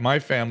 My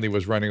family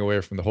was running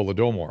away from the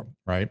Holodomor,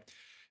 right?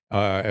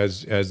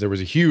 As there was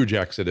a huge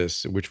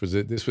exodus,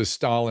 this was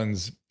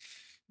Stalin's,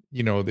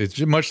 it's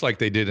much like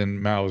they did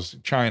in Mao's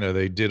China.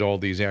 They did all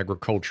these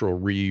agricultural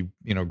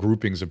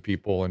groupings of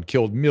people and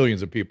killed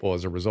millions of people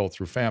as a result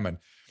through famine.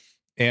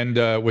 And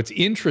what's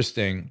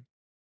interesting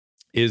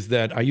is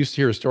that I used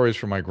to hear stories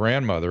from my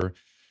grandmother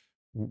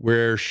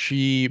where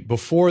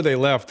before they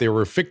left, they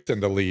were ficting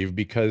to leave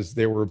because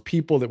there were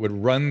people that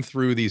would run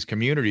through these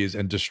communities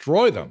and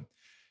destroy them.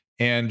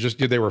 and just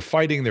they were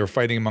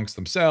fighting amongst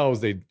themselves.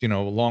 They,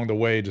 along the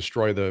way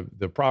destroy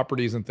the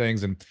properties and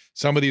things. And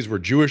some of these were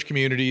Jewish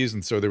communities.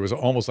 And so there was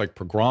almost like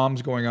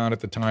pogroms going on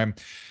at the time.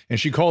 And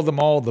she called them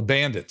all the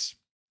bandits.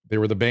 They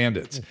were the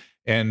bandits.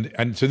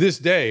 And to this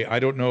day, I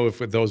don't know if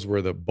those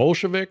were the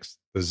Bolsheviks,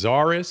 the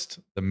Tsarists,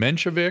 the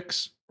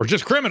Mensheviks, or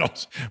just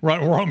criminals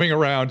roaming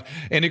around.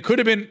 And it could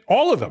have been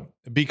all of them,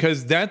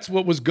 because that's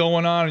what was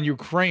going on in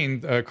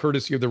Ukraine,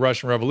 courtesy of the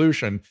Russian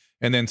Revolution.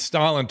 And then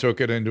Stalin took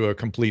it into a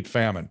complete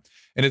famine.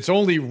 And it's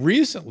only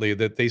recently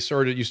that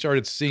you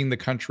started seeing the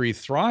country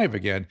thrive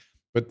again.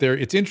 But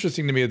it's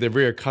interesting to me that they're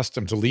very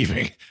accustomed to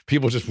leaving.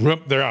 People just,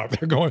 they're out,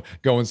 they're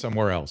going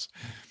somewhere else.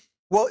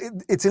 Well,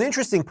 it's an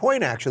interesting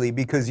point, actually,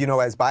 because,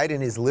 as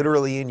Biden is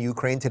literally in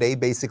Ukraine today,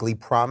 basically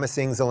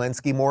promising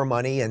Zelensky more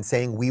money and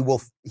saying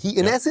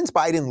in essence,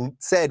 Biden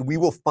said, we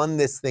will fund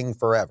this thing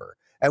forever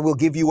and we'll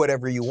give you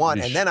whatever you want.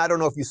 Yeesh. And then I don't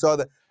know if you saw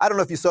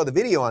the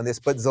video on this,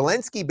 but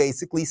Zelensky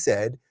basically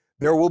said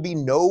there will be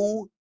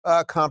no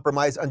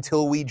compromise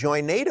until we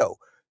join NATO.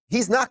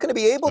 He's not going to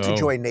be able to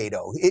join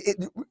NATO.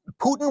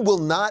 Putin will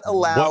not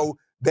allow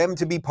them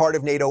to be part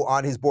of NATO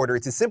on his border.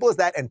 It's as simple as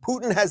that. And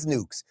Putin has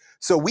nukes.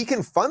 So we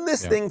can fund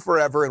this thing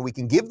forever, and we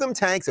can give them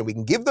tanks, and we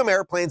can give them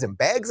airplanes and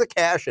bags of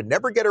cash and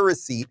never get a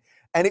receipt.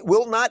 And it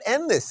will not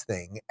end this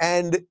thing.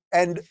 And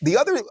the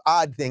other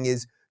odd thing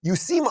is, you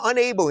seem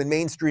unable in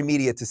mainstream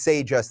media to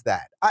say just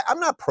that. I'm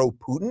not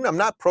pro-Putin. I'm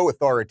not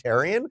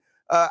pro-authoritarian.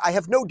 I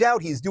have no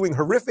doubt he's doing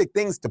horrific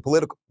things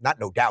to not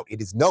no doubt, it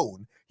is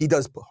known. He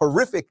does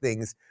horrific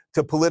things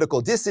to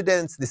political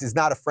dissidents. This is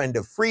not a friend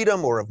of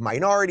freedom or of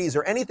minorities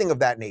or anything of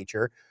that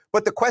nature.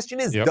 But the question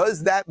is,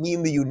 does that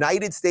mean the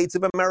United States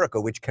of America,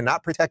 which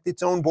cannot protect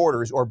its own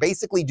borders or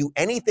basically do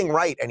anything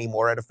right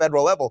anymore at a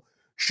federal level,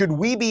 should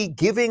we be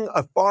giving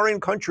a foreign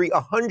country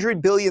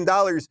 $100 billion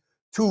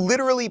to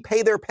literally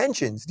pay their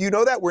pensions? Do you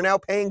know that? We're now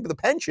paying the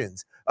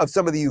pensions of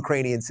some of the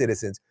Ukrainian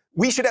citizens.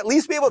 We should at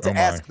least be able to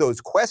ask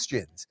those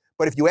questions.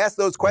 But if you ask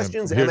those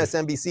questions,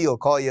 MSNBC will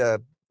call you a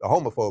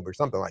homophobe or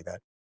something like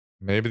that.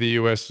 Maybe the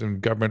U.S.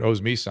 government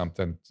owes me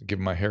something to give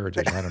my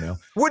heritage. I don't know.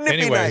 Wouldn't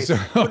it be nice?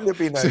 Wouldn't it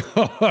be nice?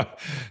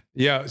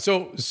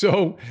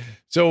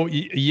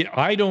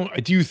 I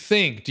don't. Do you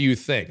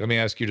think? Let me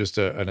ask you just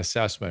an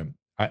assessment.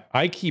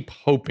 I keep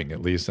hoping,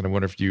 at least, and I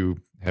wonder if you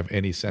have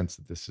any sense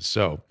that this is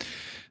so,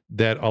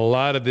 that a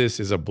lot of this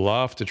is a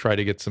bluff to try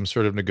to get some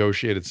sort of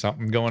negotiated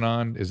something going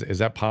on. Is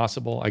that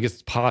possible? I guess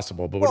it's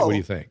possible, but what do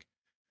you think?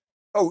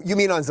 Oh, you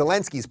mean on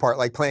Zelensky's part,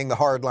 like playing the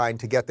hard line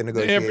to get the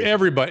negotiation?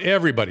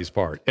 Everybody's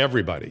part.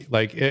 Everybody.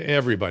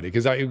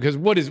 Because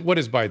what is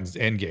Biden's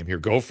end game here?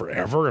 Go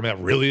forever? I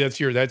mean, really,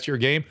 that's your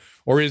game?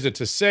 Or is it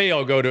to say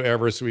I'll go to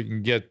ever so we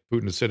can get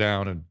Putin to sit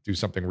down and do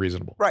something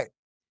reasonable? Right.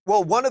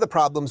 Well, one of the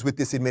problems with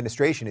this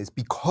administration is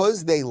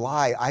because they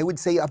lie, I would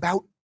say,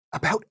 about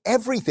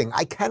everything.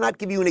 I cannot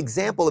give you an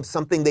example of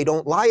something they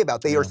don't lie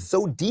about. They are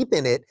so deep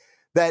in it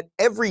that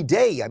every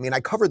day, I mean, I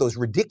cover those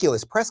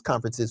ridiculous press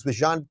conferences with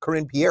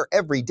Jean-Corinne Pierre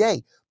every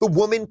day. The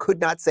woman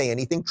could not say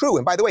anything true.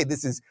 And by the way,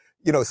 this is,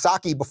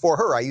 Psaki before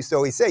her. I used to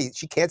always say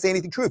she can't say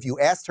anything true. If you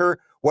asked her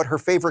what her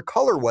favorite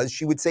color was,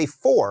 she would say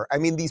 4. I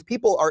mean, these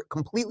people are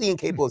completely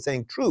incapable of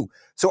saying true.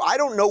 So I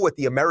don't know what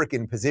the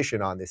American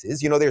position on this is.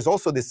 There's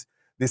also this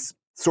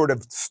sort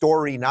of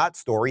story, not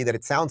story, that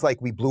it sounds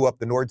like we blew up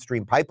the Nord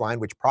Stream pipeline,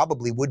 which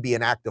probably would be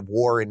an act of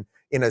war in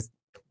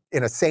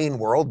a sane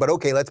world. But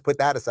okay, let's put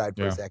that aside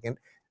for a second.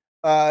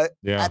 At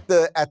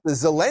the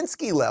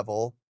Zelensky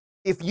level,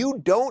 if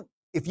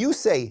you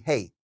say,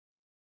 hey,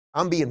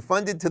 I'm being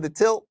funded to the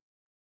tilt,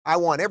 I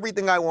want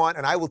everything I want,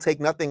 and I will take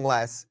nothing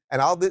less,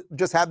 and I'll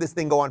just have this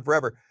thing go on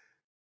forever.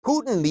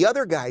 Putin, the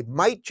other guy,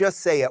 might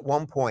just say at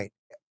one point,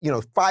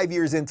 5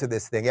 years into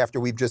this thing, after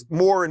we've just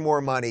more and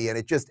more money and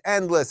it's just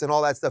endless and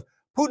all that stuff,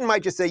 Putin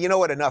might just say, you know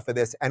what, enough of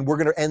this, and we're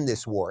going to end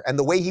this war. And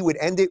the way he would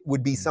end it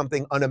would be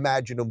something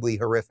unimaginably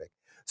horrific.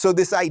 So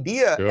this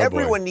idea,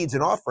 everyone needs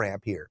an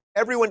off-ramp here.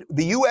 The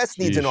U.S.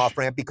 needs an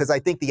off-ramp because I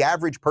think the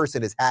average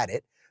person has had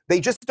it. They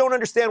just don't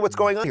understand what's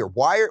going on here.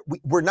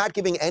 We're not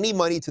giving any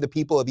money to the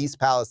people of East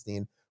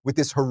Palestine with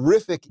this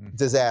horrific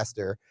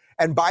disaster,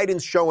 and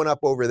Biden's showing up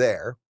over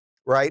there,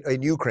 right,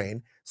 in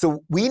Ukraine.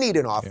 So we need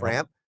an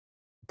off-ramp.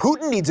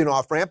 Putin needs an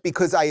off-ramp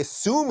because I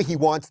assume he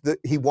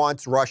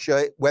wants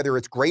Russia, whether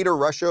it's Greater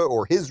Russia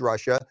or his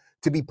Russia,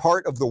 to be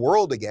part of the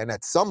world again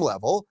at some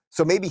level.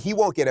 So maybe he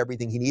won't get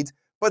everything he needs.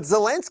 But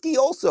Zelensky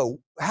also,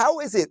 how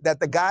is it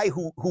that the guy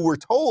who we're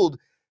told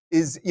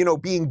is,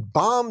 being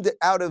bombed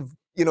out of,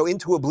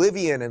 into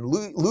oblivion and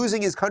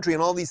losing his country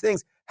and all these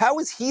things, how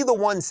is he the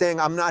one saying,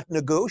 I'm not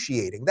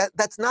negotiating?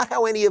 That's not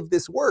how any of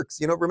this works.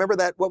 Remember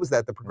that, what was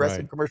that, the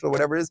Progressive commercial,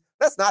 whatever it is?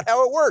 That's not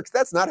how it works.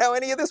 That's not how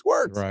any of this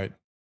works. Right.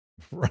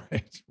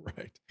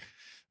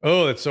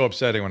 Oh, that's so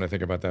upsetting when I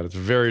think about that. It's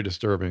very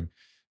disturbing.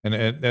 And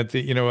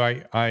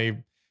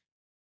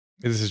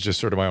this is just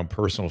sort of my own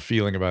personal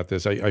feeling about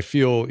this. I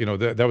feel,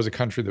 that was a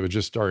country that was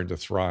just starting to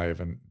thrive,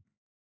 and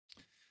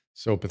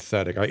so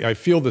pathetic. I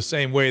feel the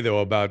same way, though,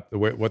 about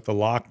what the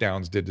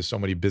lockdowns did to so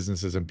many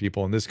businesses and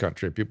people in this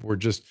country. People were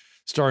just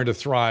starting to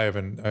thrive,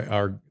 and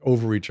our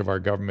overreach of our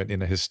government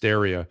in a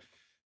hysteria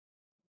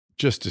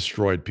just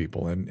destroyed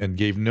people and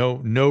gave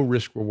no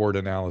risk reward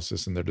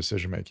analysis in their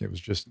decision making. It was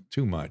just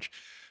too much.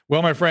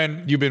 Well, my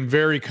friend, you've been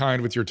very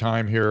kind with your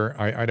time here.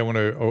 I don't want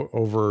to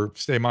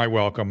overstay my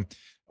welcome,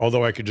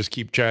 although I could just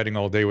keep chatting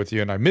all day with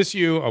you, and I miss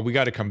you. We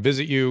got to come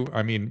visit you.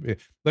 I mean,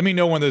 let me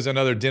know when there's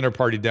another dinner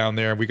party down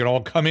there. We can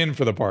all come in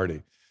for the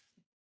party.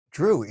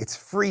 Drew, it's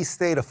free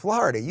state of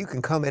Florida. You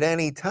can come at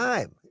any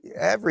time.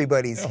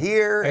 Everybody's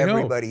here.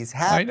 Everybody's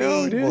happy.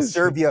 We'll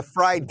serve you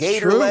fried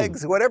gator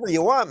legs, whatever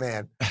you want,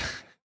 man.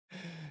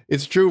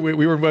 It's true.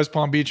 We were in West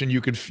Palm Beach, and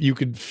you could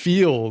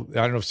feel.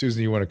 I don't know if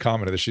Susan, you want to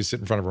comment on this. She's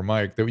sitting in front of her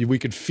mic. That we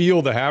could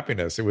feel the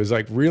happiness. It was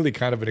like really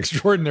kind of an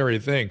extraordinary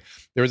thing.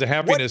 There was a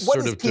happiness.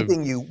 What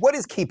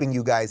is keeping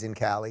you guys in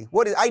Cali?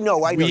 I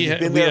know. You've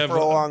been there for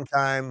a long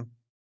time.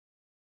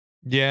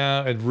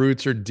 Yeah, and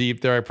roots are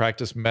deep there. I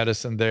practice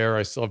medicine there.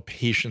 I still have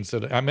patients.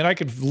 I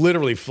could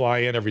literally fly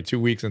in every 2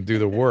 weeks and do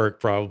the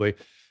work probably.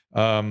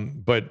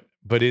 But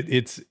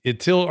it's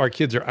until our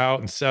kids are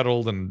out and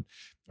settled and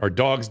our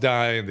dogs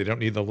die and they don't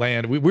need the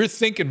land. We're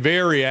thinking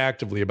very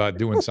actively about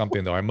doing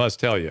something, though. I must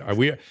tell you,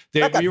 we were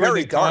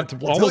very dark.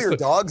 Until your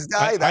dogs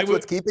die, that's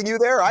what's keeping you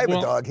there. I have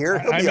a dog here.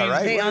 He'll be all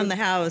right. They own the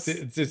house.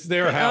 It's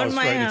their house,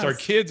 right? House. It's our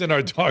kids and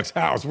our dog's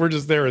house. We're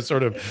just there as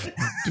sort of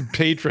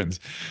patrons.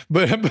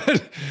 But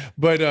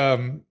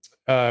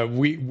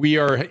we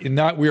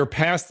are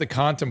past the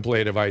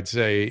contemplative, I'd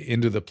say,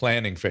 into the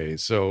planning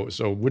phase. So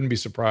wouldn't be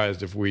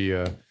surprised if we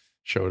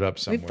showed up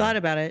somewhere. We've thought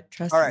about it.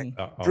 Trust me.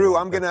 Drew,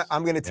 I'm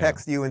gonna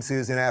text you and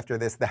Susan after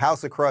this. The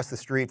house across the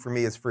street from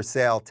me is for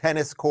sale.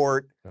 Tennis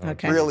court,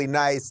 really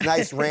nice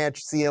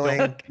ranch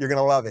ceiling. You're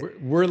gonna love it.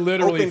 We're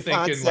literally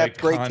thinking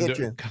concept, like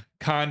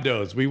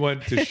condos. We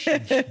want to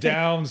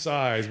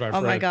downsize, my friend.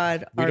 Oh my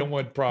God! We don't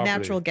want property.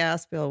 Natural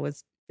gas bill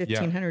was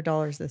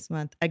 $1,500 this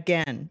month.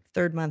 Again,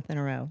 third month in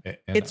a row.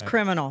 It's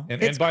criminal.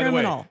 And by the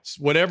way,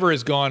 whatever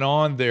has gone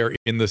on there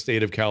in the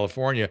state of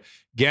California,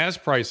 gas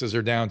prices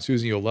are down.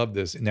 Susan, you'll love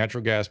this.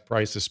 Natural gas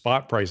prices,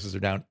 spot prices are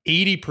down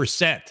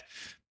 80%.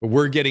 But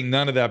we're getting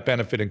none of that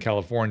benefit in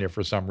California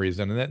for some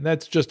reason. And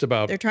that's just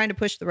about... They're trying to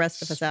push the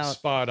rest of us out.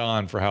 Spot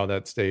on for how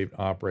that state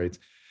operates.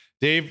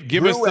 Dave,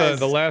 give us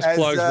the last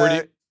plugs.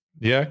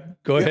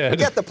 Go ahead.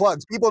 Forget the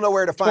plugs. People know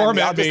where to find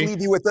me. I'll just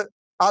leave you with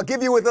I'll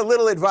give you with a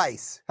little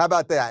advice. How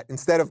about that?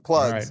 Instead of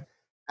plugs.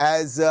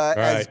 As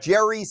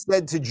Jerry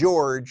said to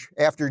George,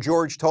 after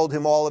George told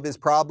him all of his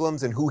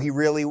problems and who he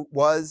really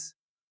was,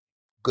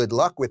 good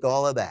luck with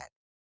all of that.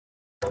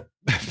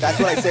 That's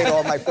what I say to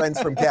all my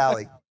friends from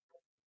Cali.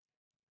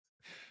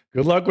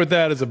 Good luck with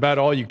that is about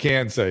all you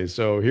can say.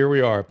 So here we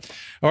are.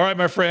 All right,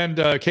 my friend.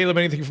 Caleb,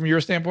 anything from your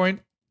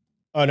standpoint?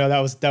 Oh, no, that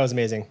was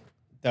amazing.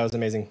 That was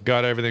amazing.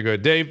 Got everything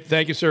good. Dave,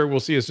 thank you, sir. We'll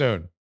see you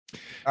soon.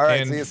 All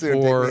right, see you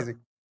soon. Take it easy.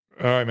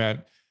 All right,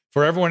 man.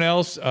 For everyone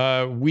else,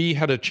 we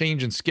had a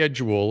change in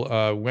schedule.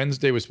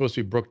 Wednesday was supposed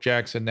to be Brooke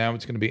Jackson. Now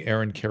it's going to be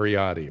Aaron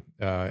Kheriaty.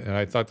 And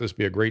I thought this would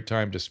be a great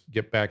time to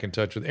get back in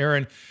touch with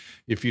Aaron.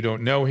 If you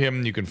don't know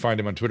him, you can find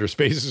him on Twitter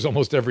Spaces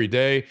almost every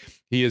day.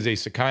 He is a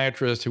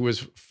psychiatrist who was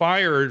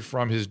fired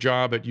from his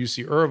job at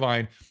UC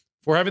Irvine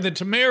for having the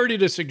temerity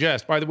to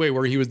suggest, by the way,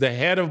 where he was the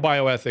head of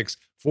bioethics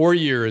for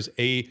years,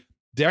 a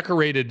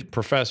decorated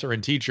professor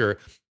and teacher,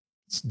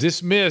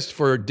 dismissed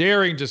for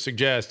daring to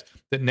suggest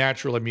that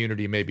natural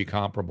immunity may be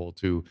comparable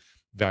to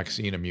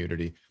vaccine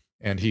immunity.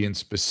 And he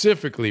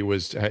specifically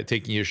was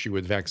taking issue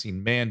with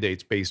vaccine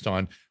mandates based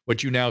on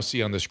what you now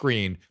see on the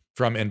screen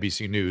from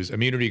NBC News.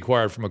 Immunity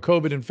acquired from a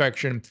COVID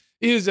infection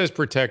is as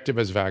protective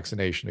as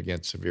vaccination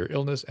against severe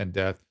illness and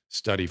death,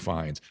 study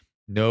finds.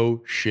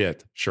 No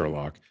shit,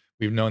 Sherlock.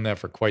 We've known that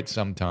for quite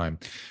some time,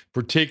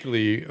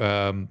 particularly,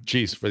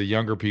 for the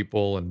younger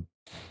people and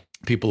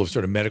people of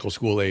sort of medical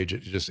school age.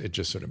 It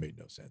just sort of made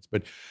no sense.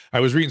 But I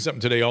was reading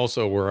something today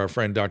also where our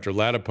friend Dr.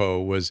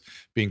 Latipo was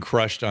being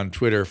crushed on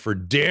Twitter for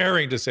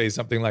daring to say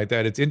something like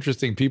that. It's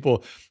interesting.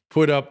 People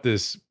put up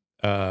this,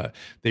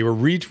 they were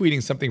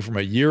retweeting something from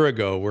a year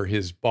ago where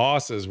his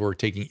bosses were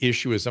taking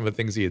issue with some of the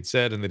things he had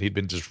said and that he'd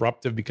been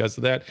disruptive because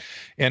of that.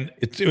 And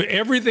it's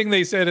everything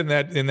they said in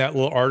that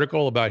little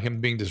article about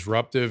him being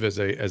disruptive as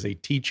a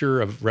teacher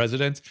of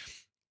residents,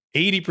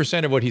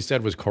 80% of what he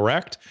said was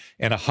correct,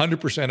 and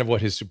 100% of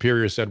what his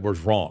superior said was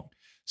wrong.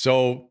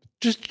 So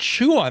just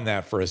chew on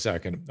that for a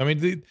second. I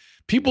mean,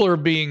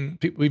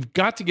 we've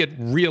got to get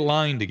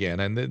realigned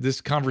again. And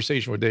this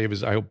conversation with Dave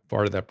is, I hope,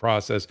 part of that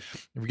process.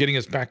 We're getting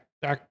us back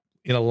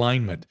in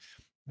alignment.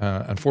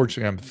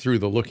 Unfortunately, I'm through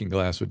the looking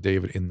glass with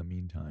David in the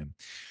meantime.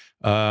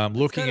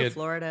 Looking at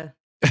Florida.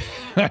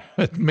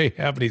 It may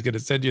happen. He's going to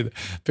send you the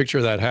picture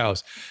of that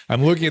house.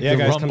 I'm looking at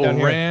the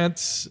Rumble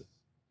Rants.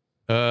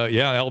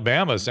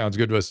 Alabama sounds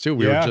good to us too.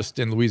 We were just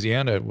in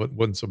Louisiana. It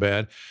wasn't so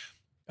bad.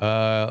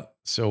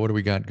 So what do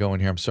we got going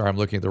here? I'm sorry. I'm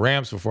looking at the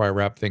Rams before I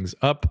wrap things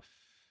up.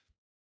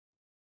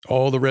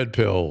 All the red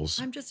pills.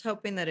 I'm just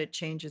hoping that it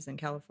changes in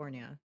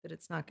California, that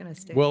it's not going to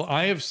stay. Well,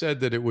 I have said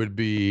that it would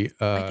be.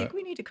 I think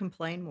we need to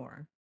complain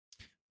more.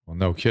 Well,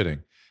 no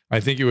kidding.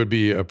 I think it would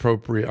be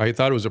appropriate. I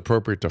thought it was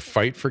appropriate to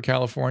fight for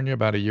California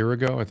about a year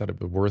ago. I thought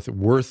it was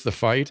worth the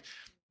fight.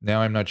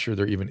 Now I'm not sure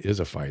there even is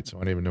a fight, so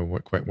I don't even know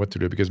quite what to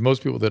do, because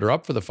most people that are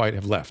up for the fight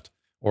have left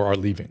or are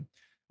leaving.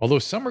 Although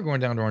some are going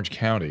down to Orange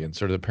County, and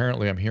sort of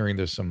apparently I'm hearing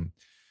there's some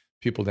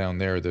people down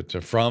there that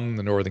are from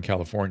the Northern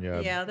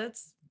California. Yeah, that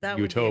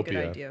utopia. Would be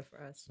a good idea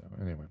for us. So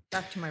anyway,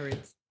 back to my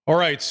roots. All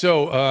right.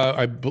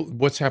 So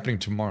what's happening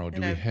tomorrow?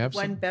 Do we have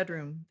one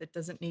bedroom that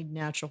doesn't need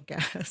natural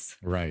gas?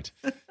 Right.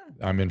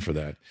 I'm in for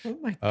that. Oh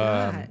my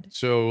God.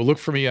 So look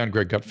for me on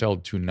Greg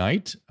Gutfeld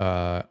tonight.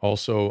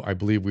 Also, I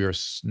believe we are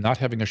not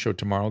having a show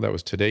tomorrow. That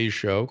was today's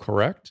show,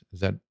 correct? Is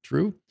that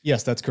true?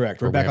 Yes, that's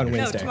correct. We're back on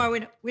Wednesday. No,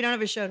 tomorrow we don't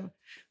have a show.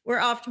 We're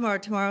off tomorrow.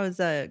 Tomorrow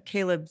is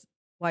Caleb's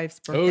wife's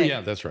birthday. Oh,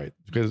 yeah, that's right.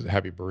 Because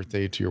happy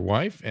birthday to your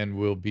wife. And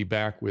we'll be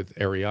back with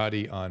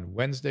Ariadne on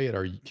Wednesday at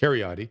our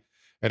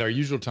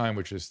usual time,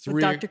 which is 3.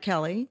 With Dr.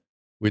 Kelly.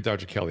 With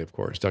Dr. Kelly, of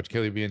course. Dr.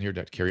 Kelly will be in here.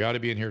 Dr. Kelly ought to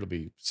be in here. It'll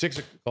be 6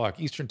 o'clock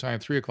Eastern time,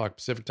 3 o'clock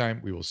Pacific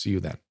time. We will see you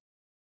then.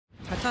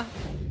 Ta-ta.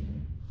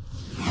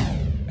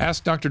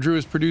 Ask Dr. Drew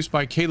is produced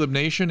by Caleb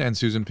Nation and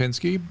Susan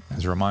Pinsky.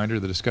 As a reminder,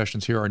 the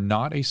discussions here are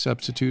not a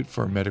substitute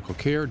for medical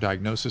care,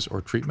 diagnosis,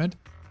 or treatment.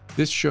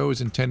 This show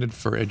is intended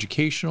for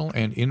educational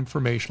and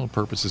informational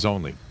purposes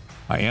only.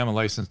 I am a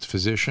licensed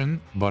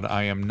physician, but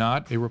I am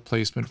not a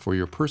replacement for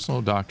your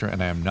personal doctor,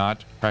 and I am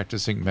not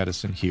practicing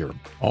medicine here.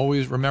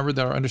 Always remember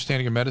that our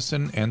understanding of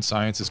medicine and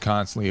science is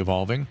constantly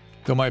evolving.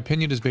 Though my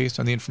opinion is based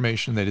on the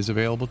information that is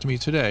available to me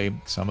today,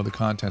 some of the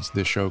contents of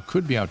this show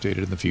could be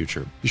outdated in the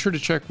future. Be sure to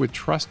check with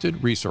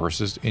trusted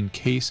resources in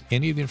case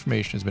any of the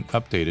information has been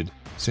updated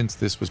since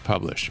this was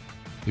published.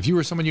 If you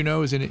or someone you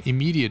know is in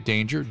immediate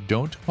danger,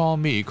 don't call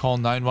me, call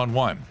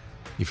 911.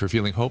 If you're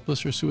feeling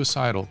hopeless or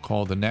suicidal,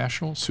 call the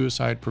National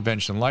Suicide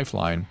Prevention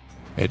Lifeline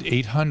at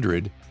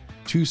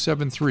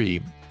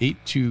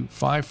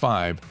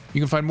 800-273-8255.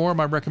 You can find more of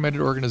my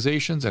recommended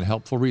organizations and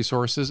helpful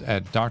resources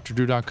at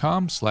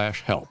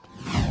drdrew.com/help.